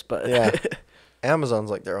 of course, but Yeah. Amazon's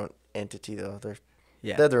like their own entity though. They're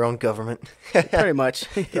yeah, their own government, pretty much.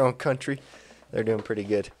 their own country. They're doing pretty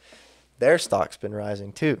good. Their stock's been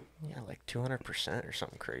rising too. Yeah, like 200% or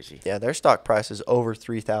something crazy. Yeah, their stock price is over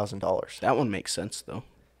 $3,000. That one makes sense though.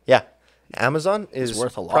 Yeah, Amazon is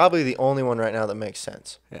worth a lot. probably the only one right now that makes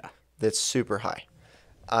sense. Yeah. That's super high.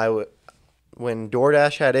 When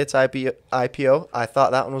DoorDash had its IPO, I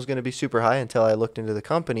thought that one was going to be super high until I looked into the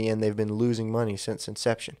company, and they've been losing money since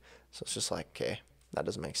inception. So it's just like, okay, that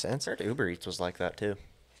doesn't make sense. I heard Uber Eats was like that too.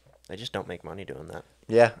 They just don't make money doing that.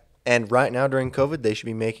 Yeah. And right now during COVID, they should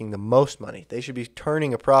be making the most money. They should be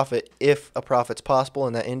turning a profit if a profit's possible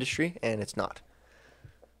in that industry, and it's not.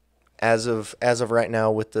 As of right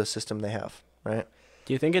now with the system they have, right?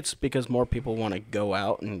 Do you think it's because more people want to go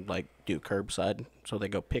out and like do curbside, so they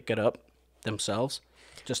go pick it up themselves,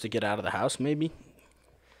 just to get out of the house, maybe?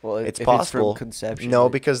 Well, It's if possible. It's from conception, No,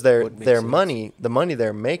 it because would make their sense. money, the money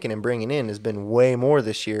they're making and bringing in has been way more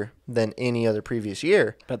this year than any other previous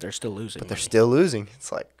year. But they're still losing. But they're money. still losing.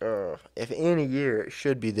 It's like, if any year, it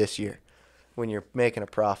should be this year when you're making a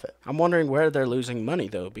profit. I'm wondering where they're losing money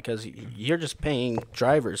though, because you're just paying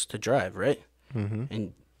drivers to drive, right? Mm-hmm.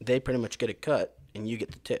 And they pretty much get a cut, and you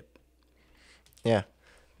get the tip. Yeah,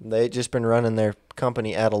 they've just been running their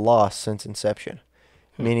company at a loss since inception,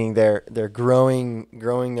 Hmm. meaning they're growing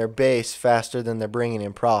their base faster than they're bringing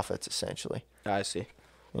in profits, essentially. I see.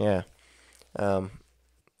 Yeah,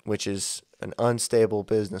 which is an unstable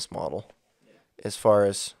business model, as far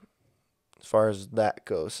as that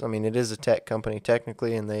goes. I mean, it is a tech company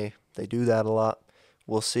technically, and they do that a lot.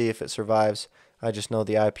 We'll see if it survives. I just know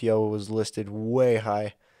the IPO was listed way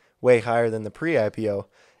higher than the pre-IPO,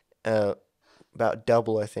 about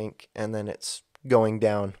double, I think, and then it's going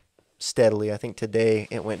down steadily. I think today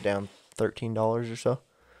it went down $13 or so.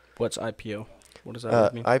 What's IPO? What does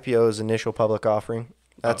that mean? IPO is initial public offering.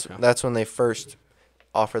 That's Okay. that's when they first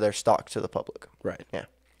offer their stock to the public. Right.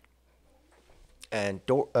 And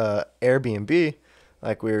Airbnb,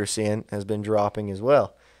 like we were seeing, has been dropping as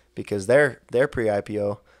well, because their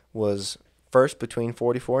pre-IPO was first between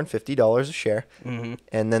 $44 and $50 a share, Mm-hmm.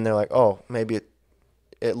 and then they're like, oh, maybe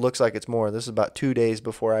it looks like it's more. This is about 2 days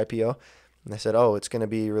before IPO, and they said, oh, it's going to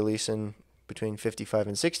be releasing between $55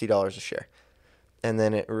 and $60 a share, and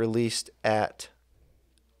then it released at,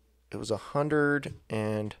 it was 100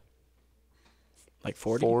 and Like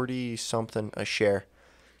 40? 40 something a share,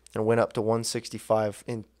 and went up to 165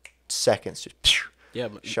 in seconds. Just Yeah,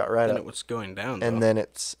 but shot right then up. it was going down. And though.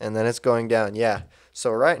 then it's going down. Yeah.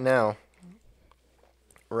 So right now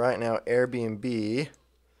Airbnb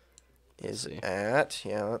is see. at,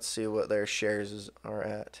 let's see what their shares are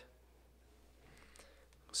at.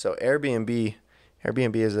 So Airbnb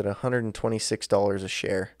is at $126 a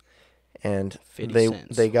share, and 50 they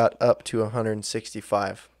cents. they got up to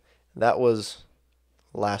 165. That was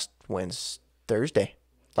last Thursday.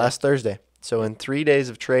 So in 3 days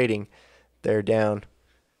of trading, they're down,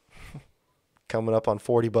 coming up on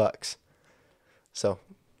 $40. So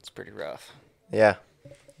It's pretty rough. yeah,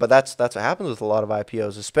 but that's what happens with a lot of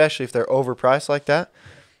IPOs, especially if they're overpriced like that.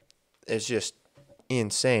 It's just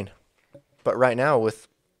insane. But right now, with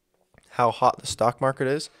how hot the stock market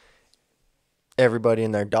is, everybody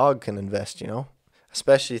and their dog can invest.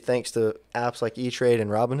 Especially thanks to apps like E-Trade and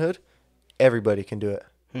Robinhood, everybody can do it,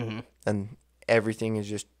 Mm-hmm. and everything is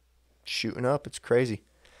just shooting up. It's crazy.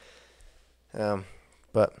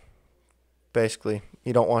 But basically,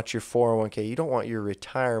 you don't want your 401k, you don't want your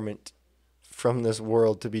retirement from this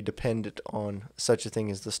world to be dependent on such a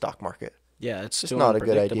thing as the stock market. Yeah, it's It's just still not a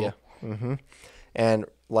good idea. unpredictable. And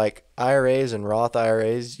like IRAs and Roth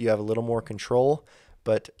IRAs, you have a little more control.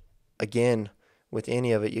 But again, with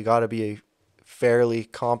any of it, you got to be a fairly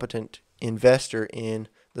competent investor in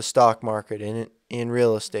the stock market, in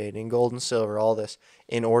real estate, in gold and silver, all this,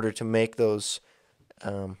 in order to make those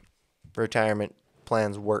retirement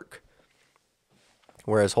plans work.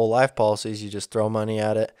 Whereas whole life policies, you just throw money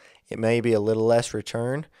at it. It may be a little less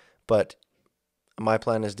return, but my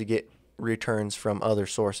plan is to get returns from other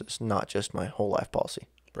sources, not just my whole life policy.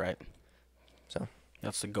 Right. So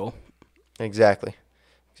That's the goal. exactly.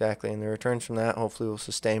 And the returns from that hopefully will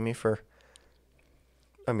sustain me for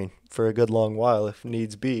a good long while if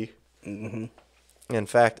needs be. Mm-hmm. In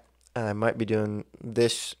fact, I might be doing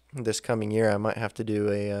this coming year. I might have to do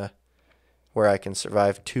a where I can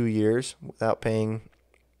survive 2 years without paying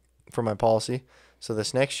for my policy. So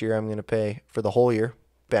this next year, I'm going to pay for the whole year.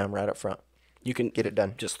 Bam, right up front. You can Get it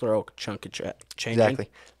done. just throw a chunk of change Exactly.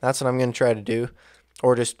 That's what I'm going to try to do,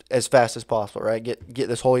 or just as fast as possible. Right, get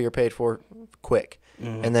this whole year paid for quick,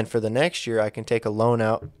 Mm-hmm. and then for the next year, I can take a loan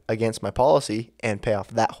out against my policy and pay off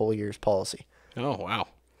that whole year's policy. Oh, wow.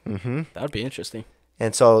 Mm-hmm. That would be interesting.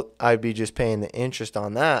 And so I'd be just paying the interest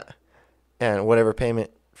on that, and whatever payment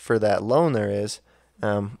for that loan there is.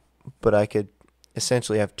 But I could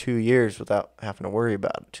essentially have 2 years without having to worry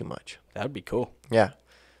about it too much. That would be cool. Yeah,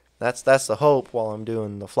 that's the hope while I'm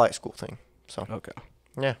doing the flight school thing. So Okay.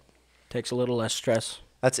 yeah, Takes a little less stress.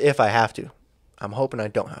 that's if I have to. I'm hoping I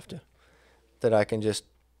don't have to. That I can just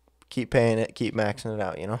keep paying it, keep maxing it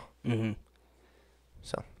out, Mm-hmm.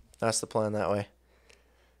 So that's the plan that way.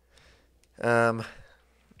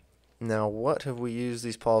 Now, what have we used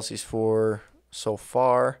these policies for so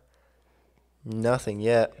far? Nothing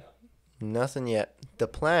yet. The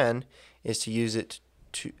plan is to use it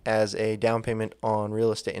as a down payment on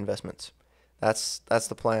real estate investments. That's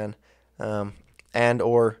the plan. and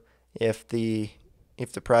or if the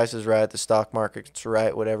price is right, the stock market's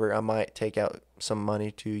right, whatever, I might take out some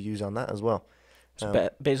money to use on that as well. So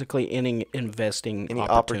basically, any investing Any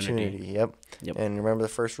opportunity. opportunity, yep. Yep. And remember the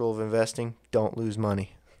first rule of investing: don't lose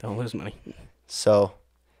money. Don't lose money. So,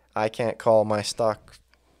 I can't call my stock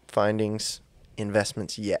findings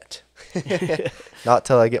investments yet. Not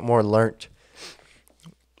till I get more learnt.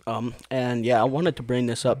 And yeah, I wanted to bring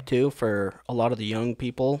this up too for a lot of the young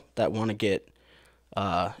people that want to get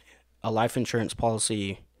a life insurance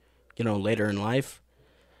policy, later in life.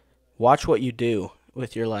 Watch what you do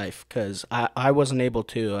with your life, because I wasn't able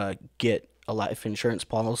to get a life insurance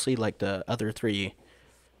policy like the other three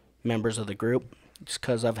members of the group, just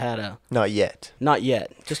because I've had Not yet. not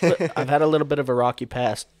yet, just I've had a little bit of a rocky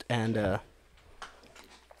past and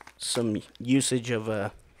some usage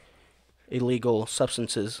of illegal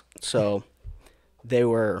substances, so they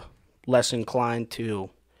were less inclined to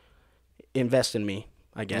invest in me,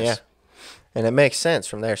 I guess. Yeah. And it makes sense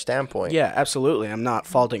from their standpoint. Yeah, absolutely. I'm not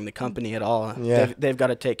faulting the company at all. Yeah. They've got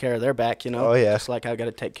to take care of their back, Oh, yeah. just like I got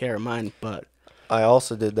to take care of mine. But I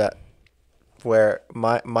also did that where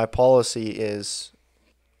my policy is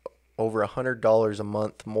over $100 a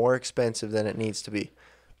month more expensive than it needs to be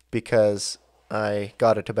because I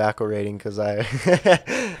got a tobacco rating because I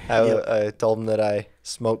told them that I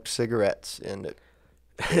smoked cigarettes and it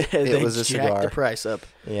they was a jacked cigar. the price up.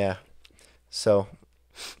 Yeah. So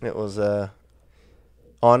it was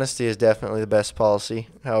honesty is definitely the best policy.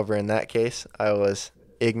 However, in that case, I was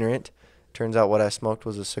ignorant. Turns out what I smoked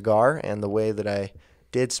was a cigar, and the way that I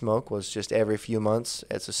did smoke was just every few months.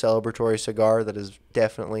 It's a celebratory cigar that is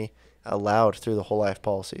definitely allowed through the whole life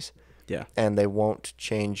policies. Yeah. And they won't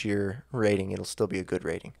change your rating. It'll still be a good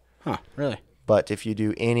rating. Huh, really? But if you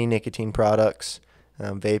do any nicotine products,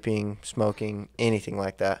 vaping, smoking, anything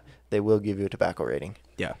like that, they will give you a tobacco rating.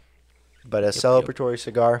 Yeah. But a celebratory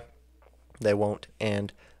cigar, they won't.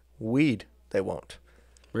 And weed, they won't.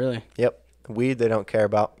 Really? Yep. Weed, they don't care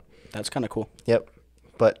about. That's kind of cool. Yep.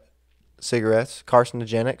 But cigarettes,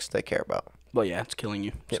 carcinogenics, they care about. Well, yeah, it's killing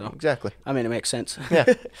you. Yep, So, exactly. I mean, it makes sense. Yeah.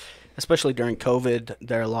 Especially during COVID,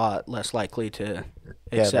 they're a lot less likely to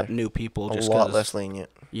accept they're new people. A Just lot 'cause, less lenient.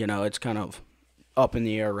 it's kind of up in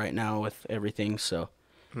the air right now with everything. So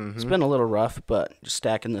Mm-hmm. it's been a little rough, but just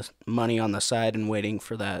stacking this money on the side and waiting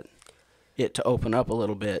for it to open up a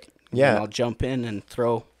little bit. Yeah. And I'll jump in and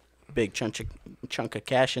throw a big chunk of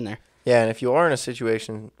cash in there. Yeah, and if you are in a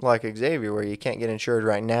situation like Xavier where you can't get insured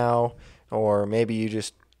right now, or maybe you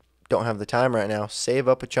just don't have the time right now, save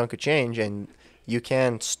up a chunk of change, and you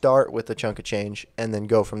can start with a chunk of change and then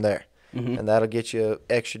go from there. Mm-hmm. And that'll get you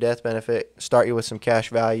extra death benefit, start you with some cash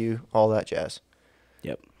value, all that jazz.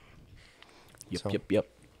 Yep. So- Yep.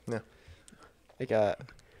 I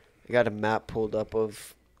got a map pulled up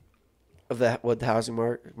of what the housing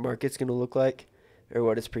market's going to look like, or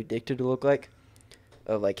what it's predicted to look like,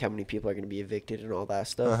 of like how many people are going to be evicted and all that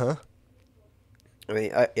stuff. Uh-huh. I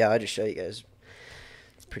mean, I just show you guys.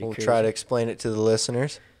 It's pretty We'll crazy. try to explain it to the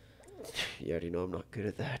listeners. You already know I'm not good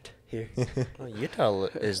at that. Here. Well, Utah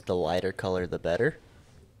is the lighter color the better.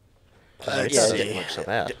 Yeah, It doesn't look so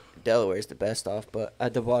bad. Delaware's the best off, but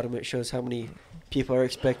at the bottom it shows how many people are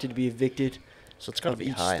expected to be evicted. So it's got to Of be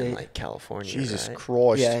each high in state. like California, Jesus right?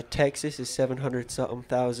 Christ. Yeah, Texas is 700-something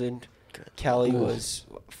thousand. Cali was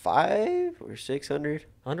 5 or 600.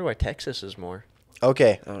 I wonder why Texas is more.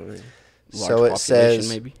 Okay. I don't know. So Large it population, says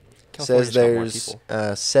maybe. California's says got more there's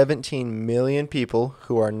people. 17 million people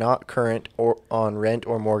who are not current or on rent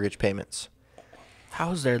or mortgage payments.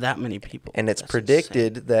 How is there that many people? And it's That's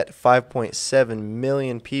predicted that 5.7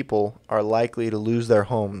 million people are likely to lose their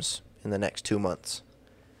homes in the next 2 months.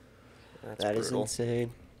 That's That is brutal.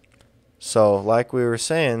 insane. So, like we were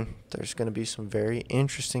saying, there's going to be some very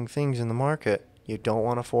interesting things in the market. You don't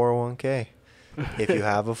want a 401k. If you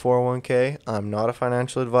have a 401k, I'm not a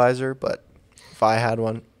financial advisor, but if I had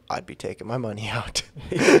one, I'd be taking my money out.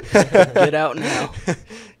 Get out now.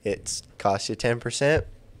 It's cost you 10%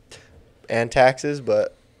 and taxes,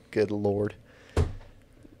 but good Lord.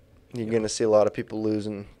 You're going to see a lot of people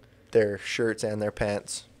losing their shirts and their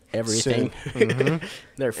pants. Everything. Soon. Mhm.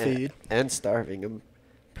 Their food. And starving. I'm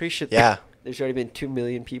pretty sure Yeah. there's already been 2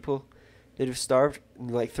 million people that have starved in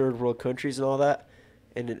like third world countries and all that.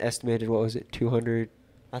 And an estimated, what was it, 200?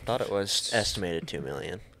 I thought it was estimated 2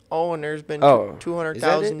 million. Oh, and there's been Oh,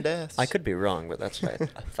 200,000 is that it? deaths. I could be wrong, but that's what I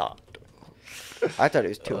thought. I thought it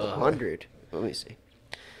was 200. Let me see.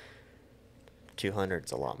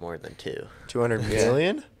 200's a lot more than 2. 200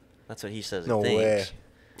 million? That's what he says. No he way.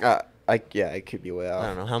 thinks. I could be way off. I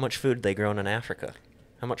don't know how much food they grown in Africa,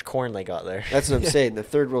 how much corn they got there. That's what I'm saying. The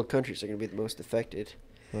third world countries are going to be the most affected.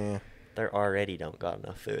 Yeah. They're already don't got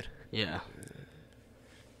enough food. Yeah.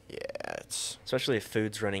 Yeah, it's Especially if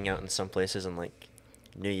food's running out in some places in like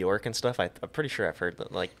New York and stuff. I'm pretty sure I've heard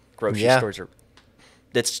that like grocery Yeah. stores are.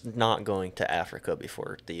 It's not going to Africa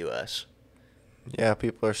before the U.S. yeah.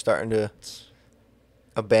 People are starting to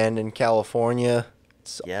abandon California.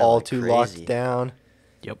 It's Yeah, all like too crazy. locked down.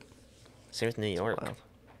 Yep. Same with New York. Wow.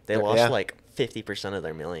 They Yeah. lost like 50% of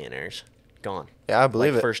their millionaires. Gone. Yeah, I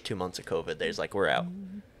believe like it. First 2 months of COVID, they're just like, we're out.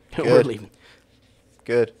 We're Good. leaving.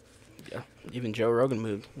 Good. Yeah. Even Joe Rogan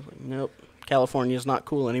moved. He was like, nope. California's not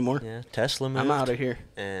cool anymore. Yeah, Tesla moved. I'm out of here.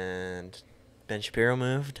 And Ben Shapiro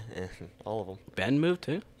moved, and all of them. Ben moved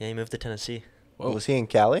too? Yeah, he moved to Tennessee. Whoa. Was he in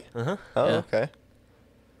Cali? Uh-huh. Oh, Yeah. okay.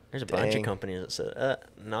 There's a bunch Dang. of companies that said,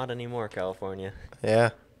 not anymore, California. Yeah.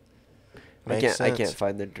 I Makes can't sense.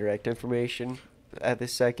 find the direct information at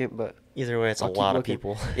this second, but Either way, it's I'll a keep lot of looking.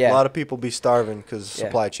 people. yeah. A lot of people be starving because Yeah.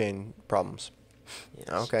 supply chain problems. Yes.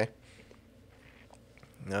 Okay.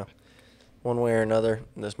 No. One way or another,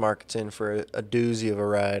 this market's in for a doozy of a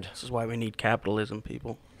ride. This is why we need capitalism,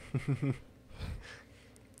 people.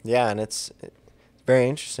 Yeah, and it's very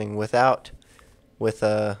interesting. If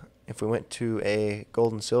we went to a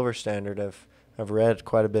gold and silver standard, I've read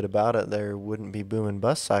quite a bit about it. There wouldn't be boom and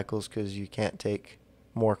bust cycles because you can't take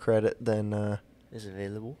more credit than Is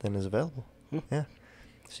available. is available. Hmm. Yeah.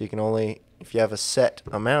 So you can only, if you have a set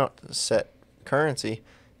amount, set currency,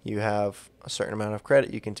 you have a certain amount of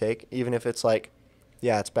credit you can take. Even if it's like,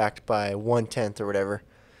 yeah, it's backed by 1/10 or whatever,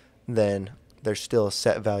 then there's still a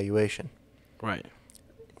set valuation. Right.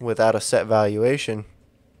 Without a set valuation,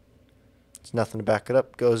 it's nothing to back it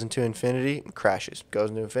up. Goes into infinity, crashes. Goes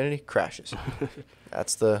into infinity, crashes.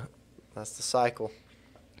 That's the cycle.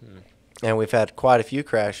 Hmm. And we've had quite a few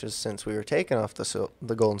crashes since we were taken off the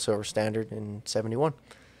gold and silver standard in '71.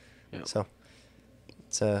 Yep. So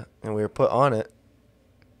it's and we were put on it.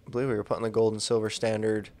 I believe we were put on the gold and silver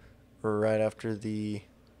standard right after the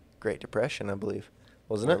Great Depression, I believe.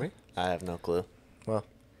 Wasn't Were it? we? I have no clue. Well,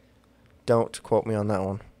 don't quote me on that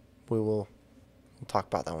one. We'll talk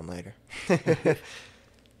about that one later.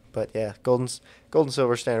 But yeah, gold and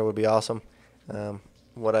silver standard would be awesome.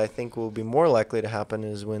 What I think will be more likely to happen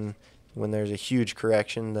is when there's a huge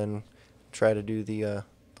correction, then try to do the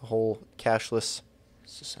whole cashless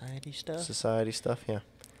Society stuff? society stuff. Yeah,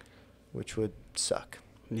 which would suck.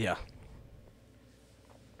 Yeah.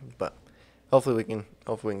 But hopefully we can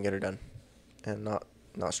get it done, and not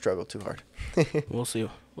struggle too hard. We'll see.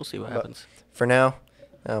 We'll see what But happens. For now,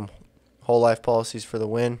 whole life policies for the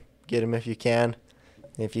win. Get them if you can.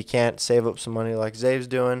 If you can't, save up some money like Zave's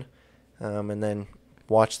doing, and then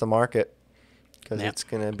watch the market because Yeah. it's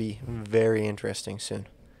going to be very interesting soon.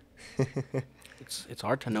 It's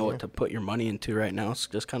hard to know Yeah. what to put your money into right now. It's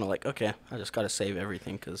just kind of like, okay, I just got to save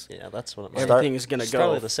everything because Yeah, that's what it might everything is going to It's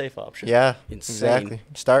probably go. the safe option. Yeah, Insane. exactly.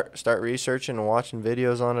 Start researching and watching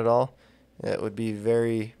videos on it all. It would be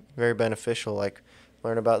very, very beneficial. Like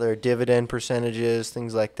learn about their dividend percentages,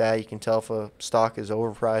 things like that. You can tell if a stock is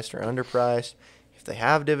overpriced or underpriced. If they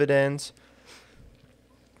have dividends,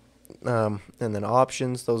 and then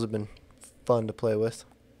options. Those have been fun to play with.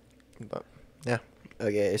 But yeah,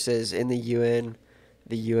 Okay, it says in the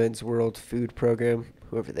UN's World Food Program,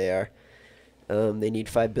 whoever they are, they need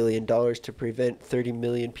 $5 billion to prevent 30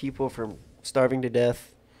 million people from starving to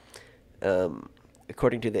death.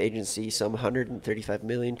 According to the agency, some 135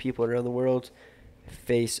 million people around the world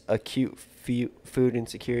face acute food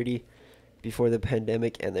insecurity before the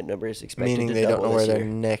pandemic, and the number is expected meaning to they don't double know where this their year.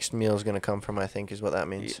 next meal is going to come from. I think is what that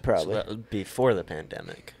means. Probably. So that would be before the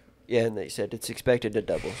pandemic. Yeah, and they said it's expected to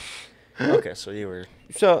double. Okay, so you were...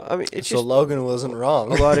 So, I mean, it's So just Logan wasn't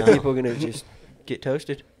wrong. a lot of No. people going to just get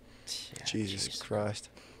toasted. Yeah, Jesus jeez. Christ.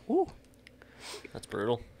 That's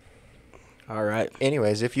brutal. All right.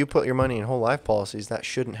 Anyways, if you put your money in whole life policies, that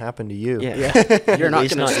shouldn't happen to you. Yeah. Yeah. You're not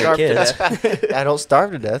least going to not your starve to kids. death. I don't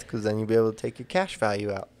starve to death because then you'll be able to take your cash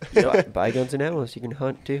value out. Buy guns and ammo so you can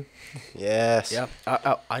hunt too. Yes. Yeah,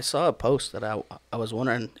 I saw a post that I was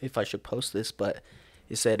wondering if I should post this, but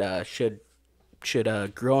it said should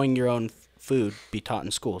growing your own food be taught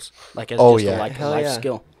in schools, like as Oh, just yeah. a Hell life yeah.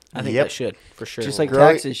 skill? I think Yep. that should for sure. Just like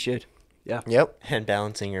Grow- taxes should. yeah, Yep. And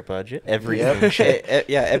balancing your budget. Yep. Everything.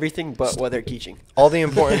 Yeah, everything but what they're teaching. All the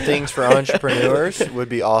important things for entrepreneurs would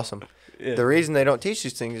be awesome. Yeah. The reason they don't teach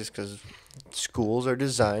these things is because schools are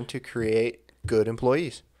designed to create good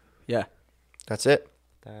employees. yeah. That's it.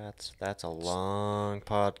 That's a long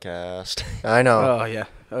podcast. I know. Oh yeah.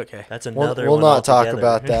 Okay. That's We'll another we'll one not talk altogether.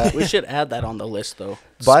 about that. We should add that on the list though.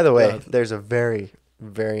 By the way, Uh, there's a very,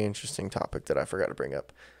 very interesting topic that I forgot to bring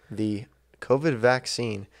up. The COVID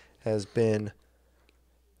vaccine has been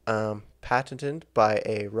patented by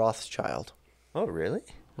a Rothschild. Oh, really?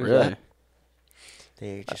 Who's Really? that?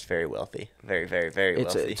 They're just very wealthy. Very, very, very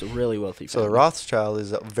It's wealthy. it's a really wealthy So family. the Rothschild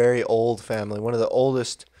is a very old family, one of the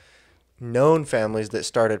oldest known families that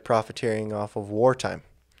started profiteering off of wartime,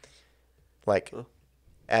 like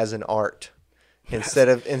as an art. Instead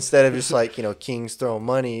of just like, kings throwing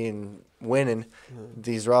money and winning,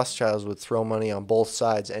 these Rothschilds would throw money on both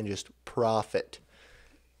sides and just profit.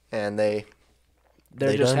 And They're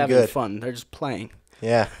they just done having good. fun. They're just playing.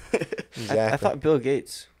 Yeah, exactly. I thought Bill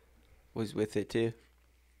Gates was with it too.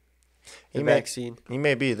 The He may- vaccine. He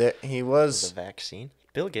may be that he The was. vaccine.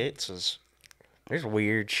 Bill Gates is. There's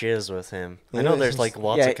weird shiz with him. I Yeah, know it's there's just- like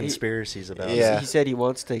lots Yeah, of conspiracies about Yeah. it. He said he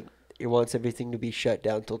wants everything to be shut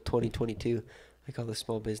down till 2022, like all the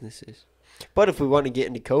small businesses. But if we want to get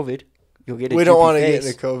into COVID, you'll get a We don't droopy want to get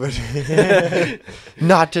face. into COVID.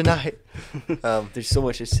 Not tonight. There's so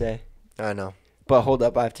much to say. I know. But hold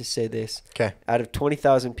up, I have to say this. Okay. Out of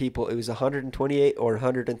 20,000 people, it was 128 or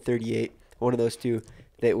 138, one of those two,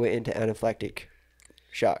 that went into anaphylactic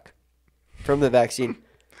shock from the vaccine.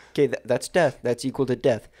 Okay, that's death. That's equal to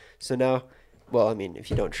death. So now, well, I mean, if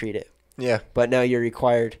you don't treat it. Yeah. But now you're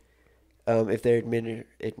required, if they're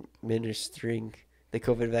administering the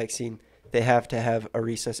COVID vaccine, they have to have a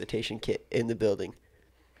resuscitation kit in the building.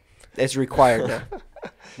 It's required now.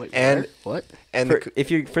 Wait, And- what? And If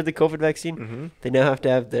you're for the COVID vaccine, Mhm. they now have to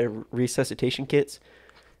have their resuscitation kits.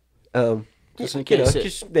 Just in You know,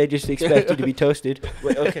 case they just expect you to be toasted.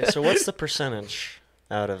 Wait, okay, so what's the percentage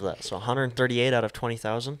out of that? So 138 out of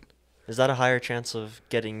 20,000? Is that a higher chance of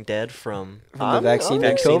getting dead from From the I'm- vaccine I'm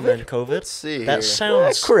than vaccine COVID? than COVID? Let's see That here.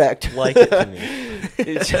 sounds Correct. like it to me.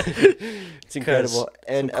 It's incredible. Some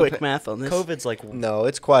And quick math on this. COVID's like No,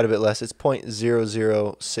 it's quite a bit less. It's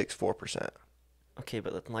 0.0064%. okay,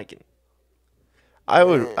 but like I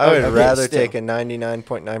would Okay, rather still. take a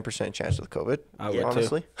 99.9% chance with COVID. I would Yeah. too.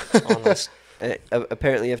 Honestly. almost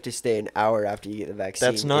apparently you have to stay an hour after you get the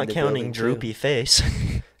vaccine. that's not in the counting building, too. droopy face.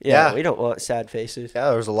 Yeah, Yeah. we don't want sad faces. Yeah,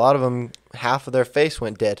 there was a lot of them. Half of their face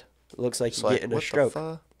went dead. It looks like It's you're getting a what the stroke.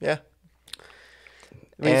 Yeah.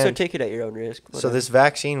 I mean, so And- take it at your own risk. So whatever. this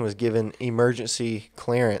vaccine was given emergency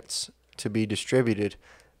clearance to be distributed,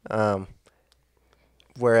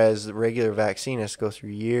 whereas the regular vaccine has to go through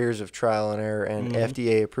years of trial and error and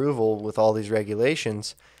FDA approval with all these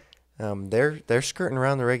regulations. They're skirting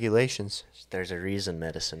around the regulations. There's a reason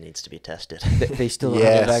medicine needs to be tested. They still don't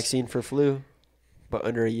have Yes. a vaccine for flu, but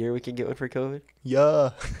under a year we can get one for COVID.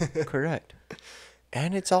 Yeah. Correct.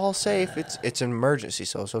 And it's all safe. It's an emergency,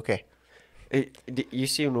 so it's okay. You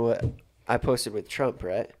seen what I posted with Trump,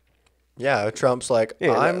 right? Yeah, Trump's like,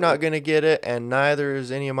 Yeah, I'm not going to get it, and neither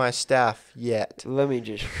is any of my staff yet. Let me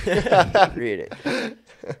just read it. I've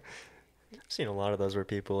seen a lot of those where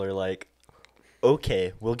people are like,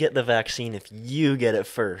 okay, we'll get the vaccine if you get it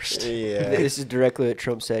first. Yeah. This is directly what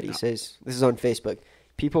Trump said. He says, this is on Facebook.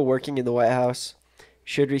 People working in the White House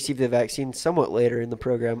should receive the vaccine somewhat later in the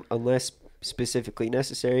program unless specifically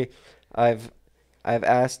necessary. I've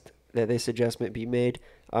asked that this adjustment be made.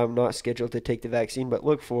 I'm not scheduled to take the vaccine, but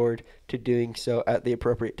look forward to doing so at the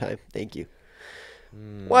appropriate time. Thank you.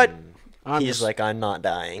 What? I'm He's just- like, I'm not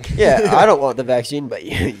dying. Yeah, I don't want the vaccine, but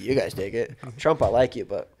you guys take it. Trump, I like you,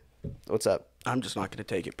 but what's up? I'm just not going to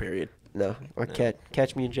take it, period. No, or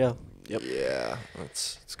catch me in jail. Yep. Yeah,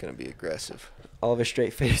 it's going to be aggressive. I'll have a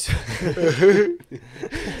straight face.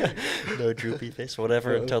 No droopy face,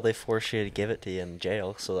 whatever, until they force you to give it to you in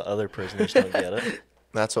jail so the other prisoners don't get it.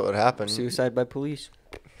 That's what would happen. Suicide by police.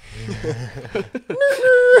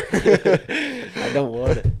 I don't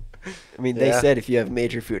want it. I mean, they Yeah. said if you have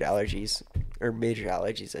major food allergies or major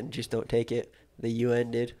allergies and just don't take it. The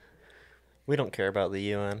UN did. We don't care about the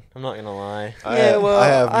UN. I'm not gonna lie. I Yeah, have, well, I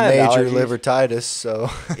have I have major allergies. livertitis, so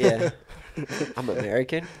Yeah. I'm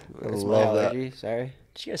American. That's my love that. allergy. Sorry.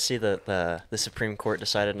 Did you guys see that the Supreme Court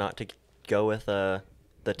decided not to go with the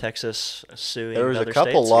Texas suing there was a other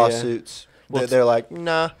couple states? lawsuits. Well, They're like,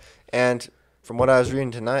 nah. And from what I was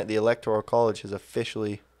reading tonight, the Electoral College has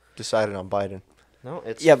officially decided on Biden. No,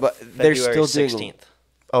 it's Yeah, but they're February still doing- 16th.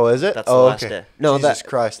 Oh, is it? That's the oh, last okay. day. No, Jesus that-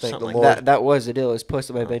 Christ, thank the something Lord. like That was the deal. It was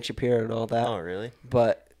posted by Ben Shapiro and all that. Oh, really?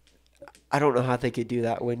 But I don't know how they could do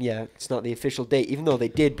that when, it's not the official date. Even though they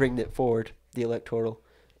did bring it forward, the electoral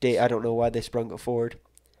date. I don't know why they sprung it forward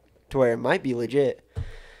to where it might be legit.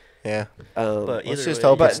 Yeah. Um, But Let's either just way-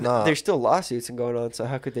 hope but it's not. there's still lawsuits and going on, so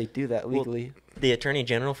how could they do that Well, legally? The Attorney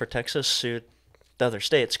General for Texas sued the other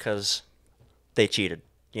states because they cheated,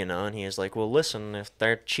 and he was like, well, listen, if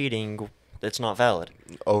they're cheating, it's not valid.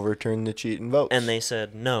 Overturn the cheating votes. And they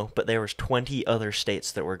said no, but there was 20 other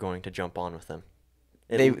states that were going to jump on with them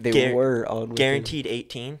They Guar- were on with it. guaranteed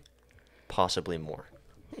 18, possibly more.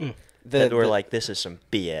 Mm. That were like, this is some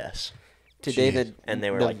BS, today Jeez. and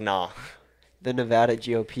they were the- like, nah. the Nevada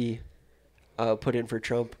GOP put in for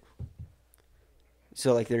Trump.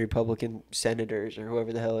 So like the Republican senators or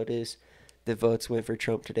whoever the hell it is, the votes went for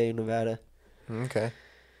Trump today in Nevada. Okay.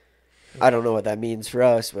 I don't know what that means for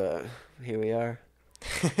us, but here we are.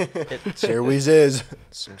 Sure we is.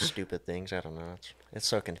 Some stupid things. I don't know. It's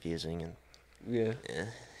so confusing and Yeah, eh.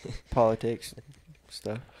 politics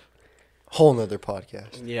stuff. Whole nother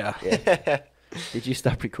podcast. Yeah. Yeah. Did you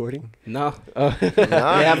stop recording? No. Oh. No, We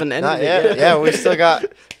haven't ended not it yet. yet. Yeah, we still got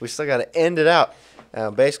to end it out.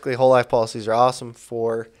 Basically, whole life policies are awesome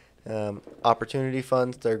for opportunity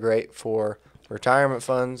funds. They're great for retirement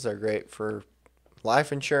funds. They're great for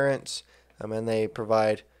life insurance, and they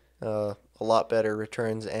provide a lot better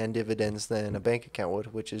returns and dividends than a bank account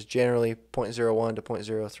would, which is generally 0.01 to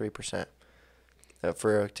 0.03%.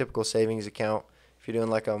 For a typical savings account, if you're doing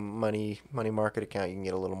like a money market account, you can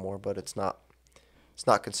get a little more, but it's not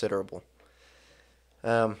considerable.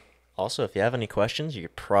 Also, if you have any questions, you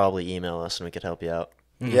could probably email us and we could help you out.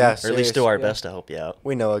 Yeah, Or at least do our Yeah. best to help you out.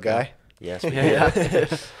 We know a guy. Yes, we do.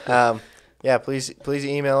 Yeah. Yeah, please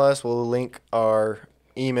email us. We'll link our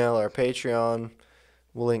email, our Patreon.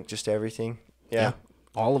 We'll link just everything. Yeah.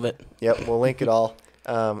 All of it. Yep, we'll link it all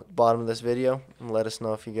bottom of this video, and let us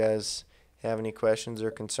know if you guys have any questions or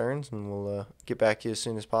concerns, and we'll get back to you as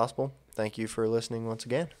soon as possible. Thank you for listening once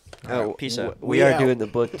again. All right, peace out. We We are out. doing the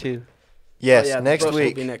book too. Yes, Oh, yeah, the next books will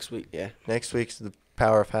week. be next week. Yeah. Next week's the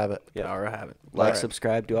power of habit. Yeah, Power of Habit. Like, Alright.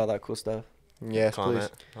 subscribe, do all that cool stuff. Yes,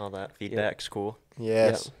 Comment, all that feedback's cool. please.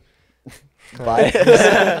 Yes.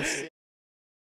 Bye.